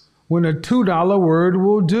 words when a $2 word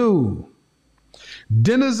will do.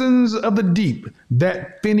 Denizens of the deep,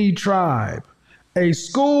 that finny tribe, a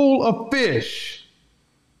school of fish.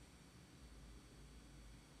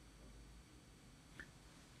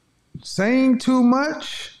 Saying too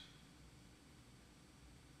much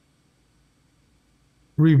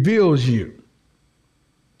reveals you.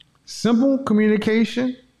 Simple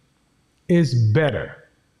communication is better.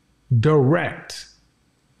 Direct.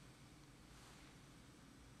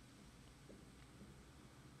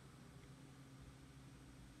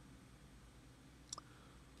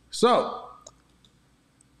 So,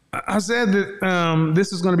 I said that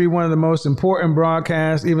this is going to be one of the most important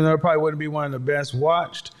broadcasts, even though it probably wouldn't be one of the best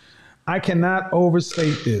watched. I cannot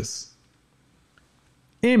overstate this.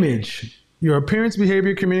 Image, your appearance,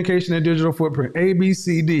 behavior, communication, and digital footprint,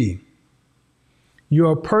 ABCD.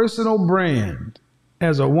 Your personal brand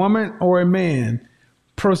as a woman or a man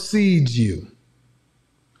precedes you.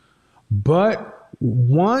 But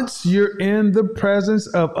once you're in the presence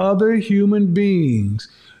of other human beings,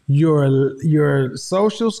 your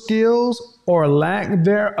social skills or lack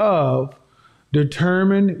thereof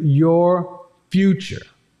determine your future.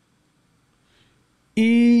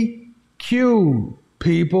 EQ,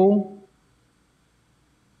 people.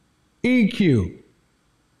 EQ,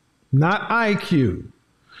 not IQ.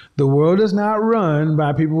 The world is not run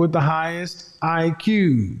by people with the highest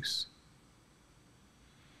IQs.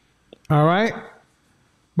 All right?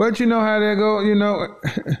 But you know how they go, you know.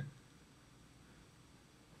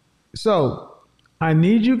 So, I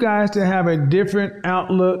need you guys to have a different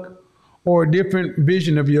outlook or a different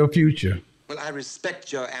vision of your future. Well, I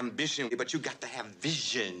respect your ambition, but you got to have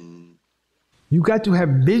vision. You got to have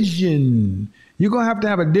vision. You're going to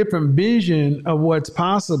have a different vision of what's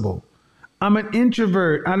possible. I'm an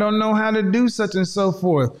introvert. I don't know how to do such and so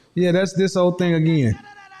forth. Yeah, that's this whole thing again.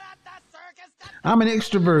 I'm an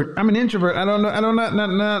extrovert. I'm an introvert. I don't know.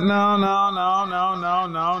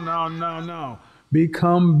 No.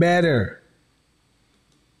 Become better.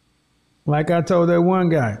 Like I told that one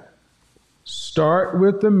guy, start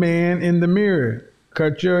with the man in the mirror.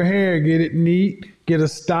 Cut your hair, get it neat, get a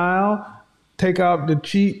style, take out the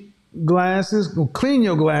cheap glasses, clean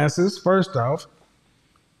your glasses first off.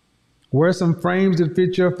 Wear some frames that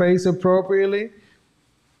fit your face appropriately.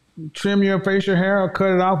 Trim your facial hair or cut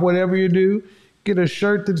it off, whatever you do. Get a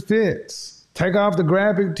shirt that fits. Take off the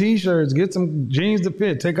graphic t-shirts. Get some jeans that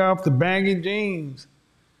fit. Take off the baggy jeans.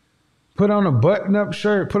 Put on a button-up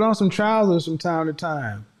shirt. Put on some trousers from time to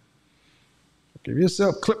time. Give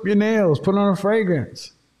yourself, clip your nails. Put on a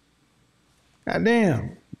fragrance.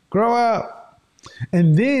 Goddamn. Grow up.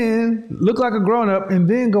 And then look like a grown-up and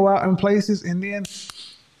then go out in places and then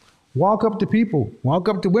walk up to people, walk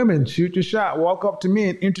up to women, shoot your shot, walk up to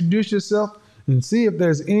men, introduce yourself, and see if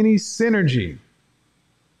there's any synergy.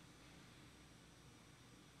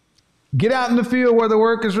 Get out in the field where the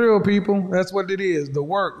work is real, people. That's what it is. The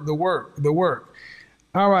work.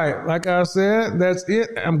 All right, like I said, that's it.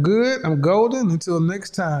 I'm good. I'm golden. Until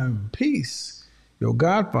next time, peace. Your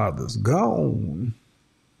godfather's gone.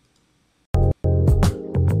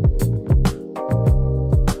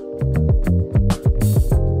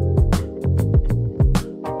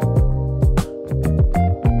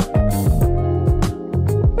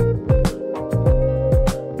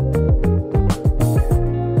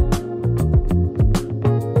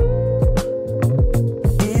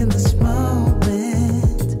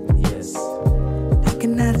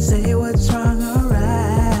 Say what's wrong or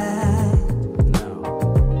right. No.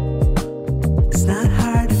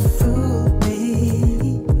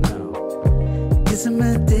 Kissing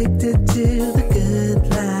my dick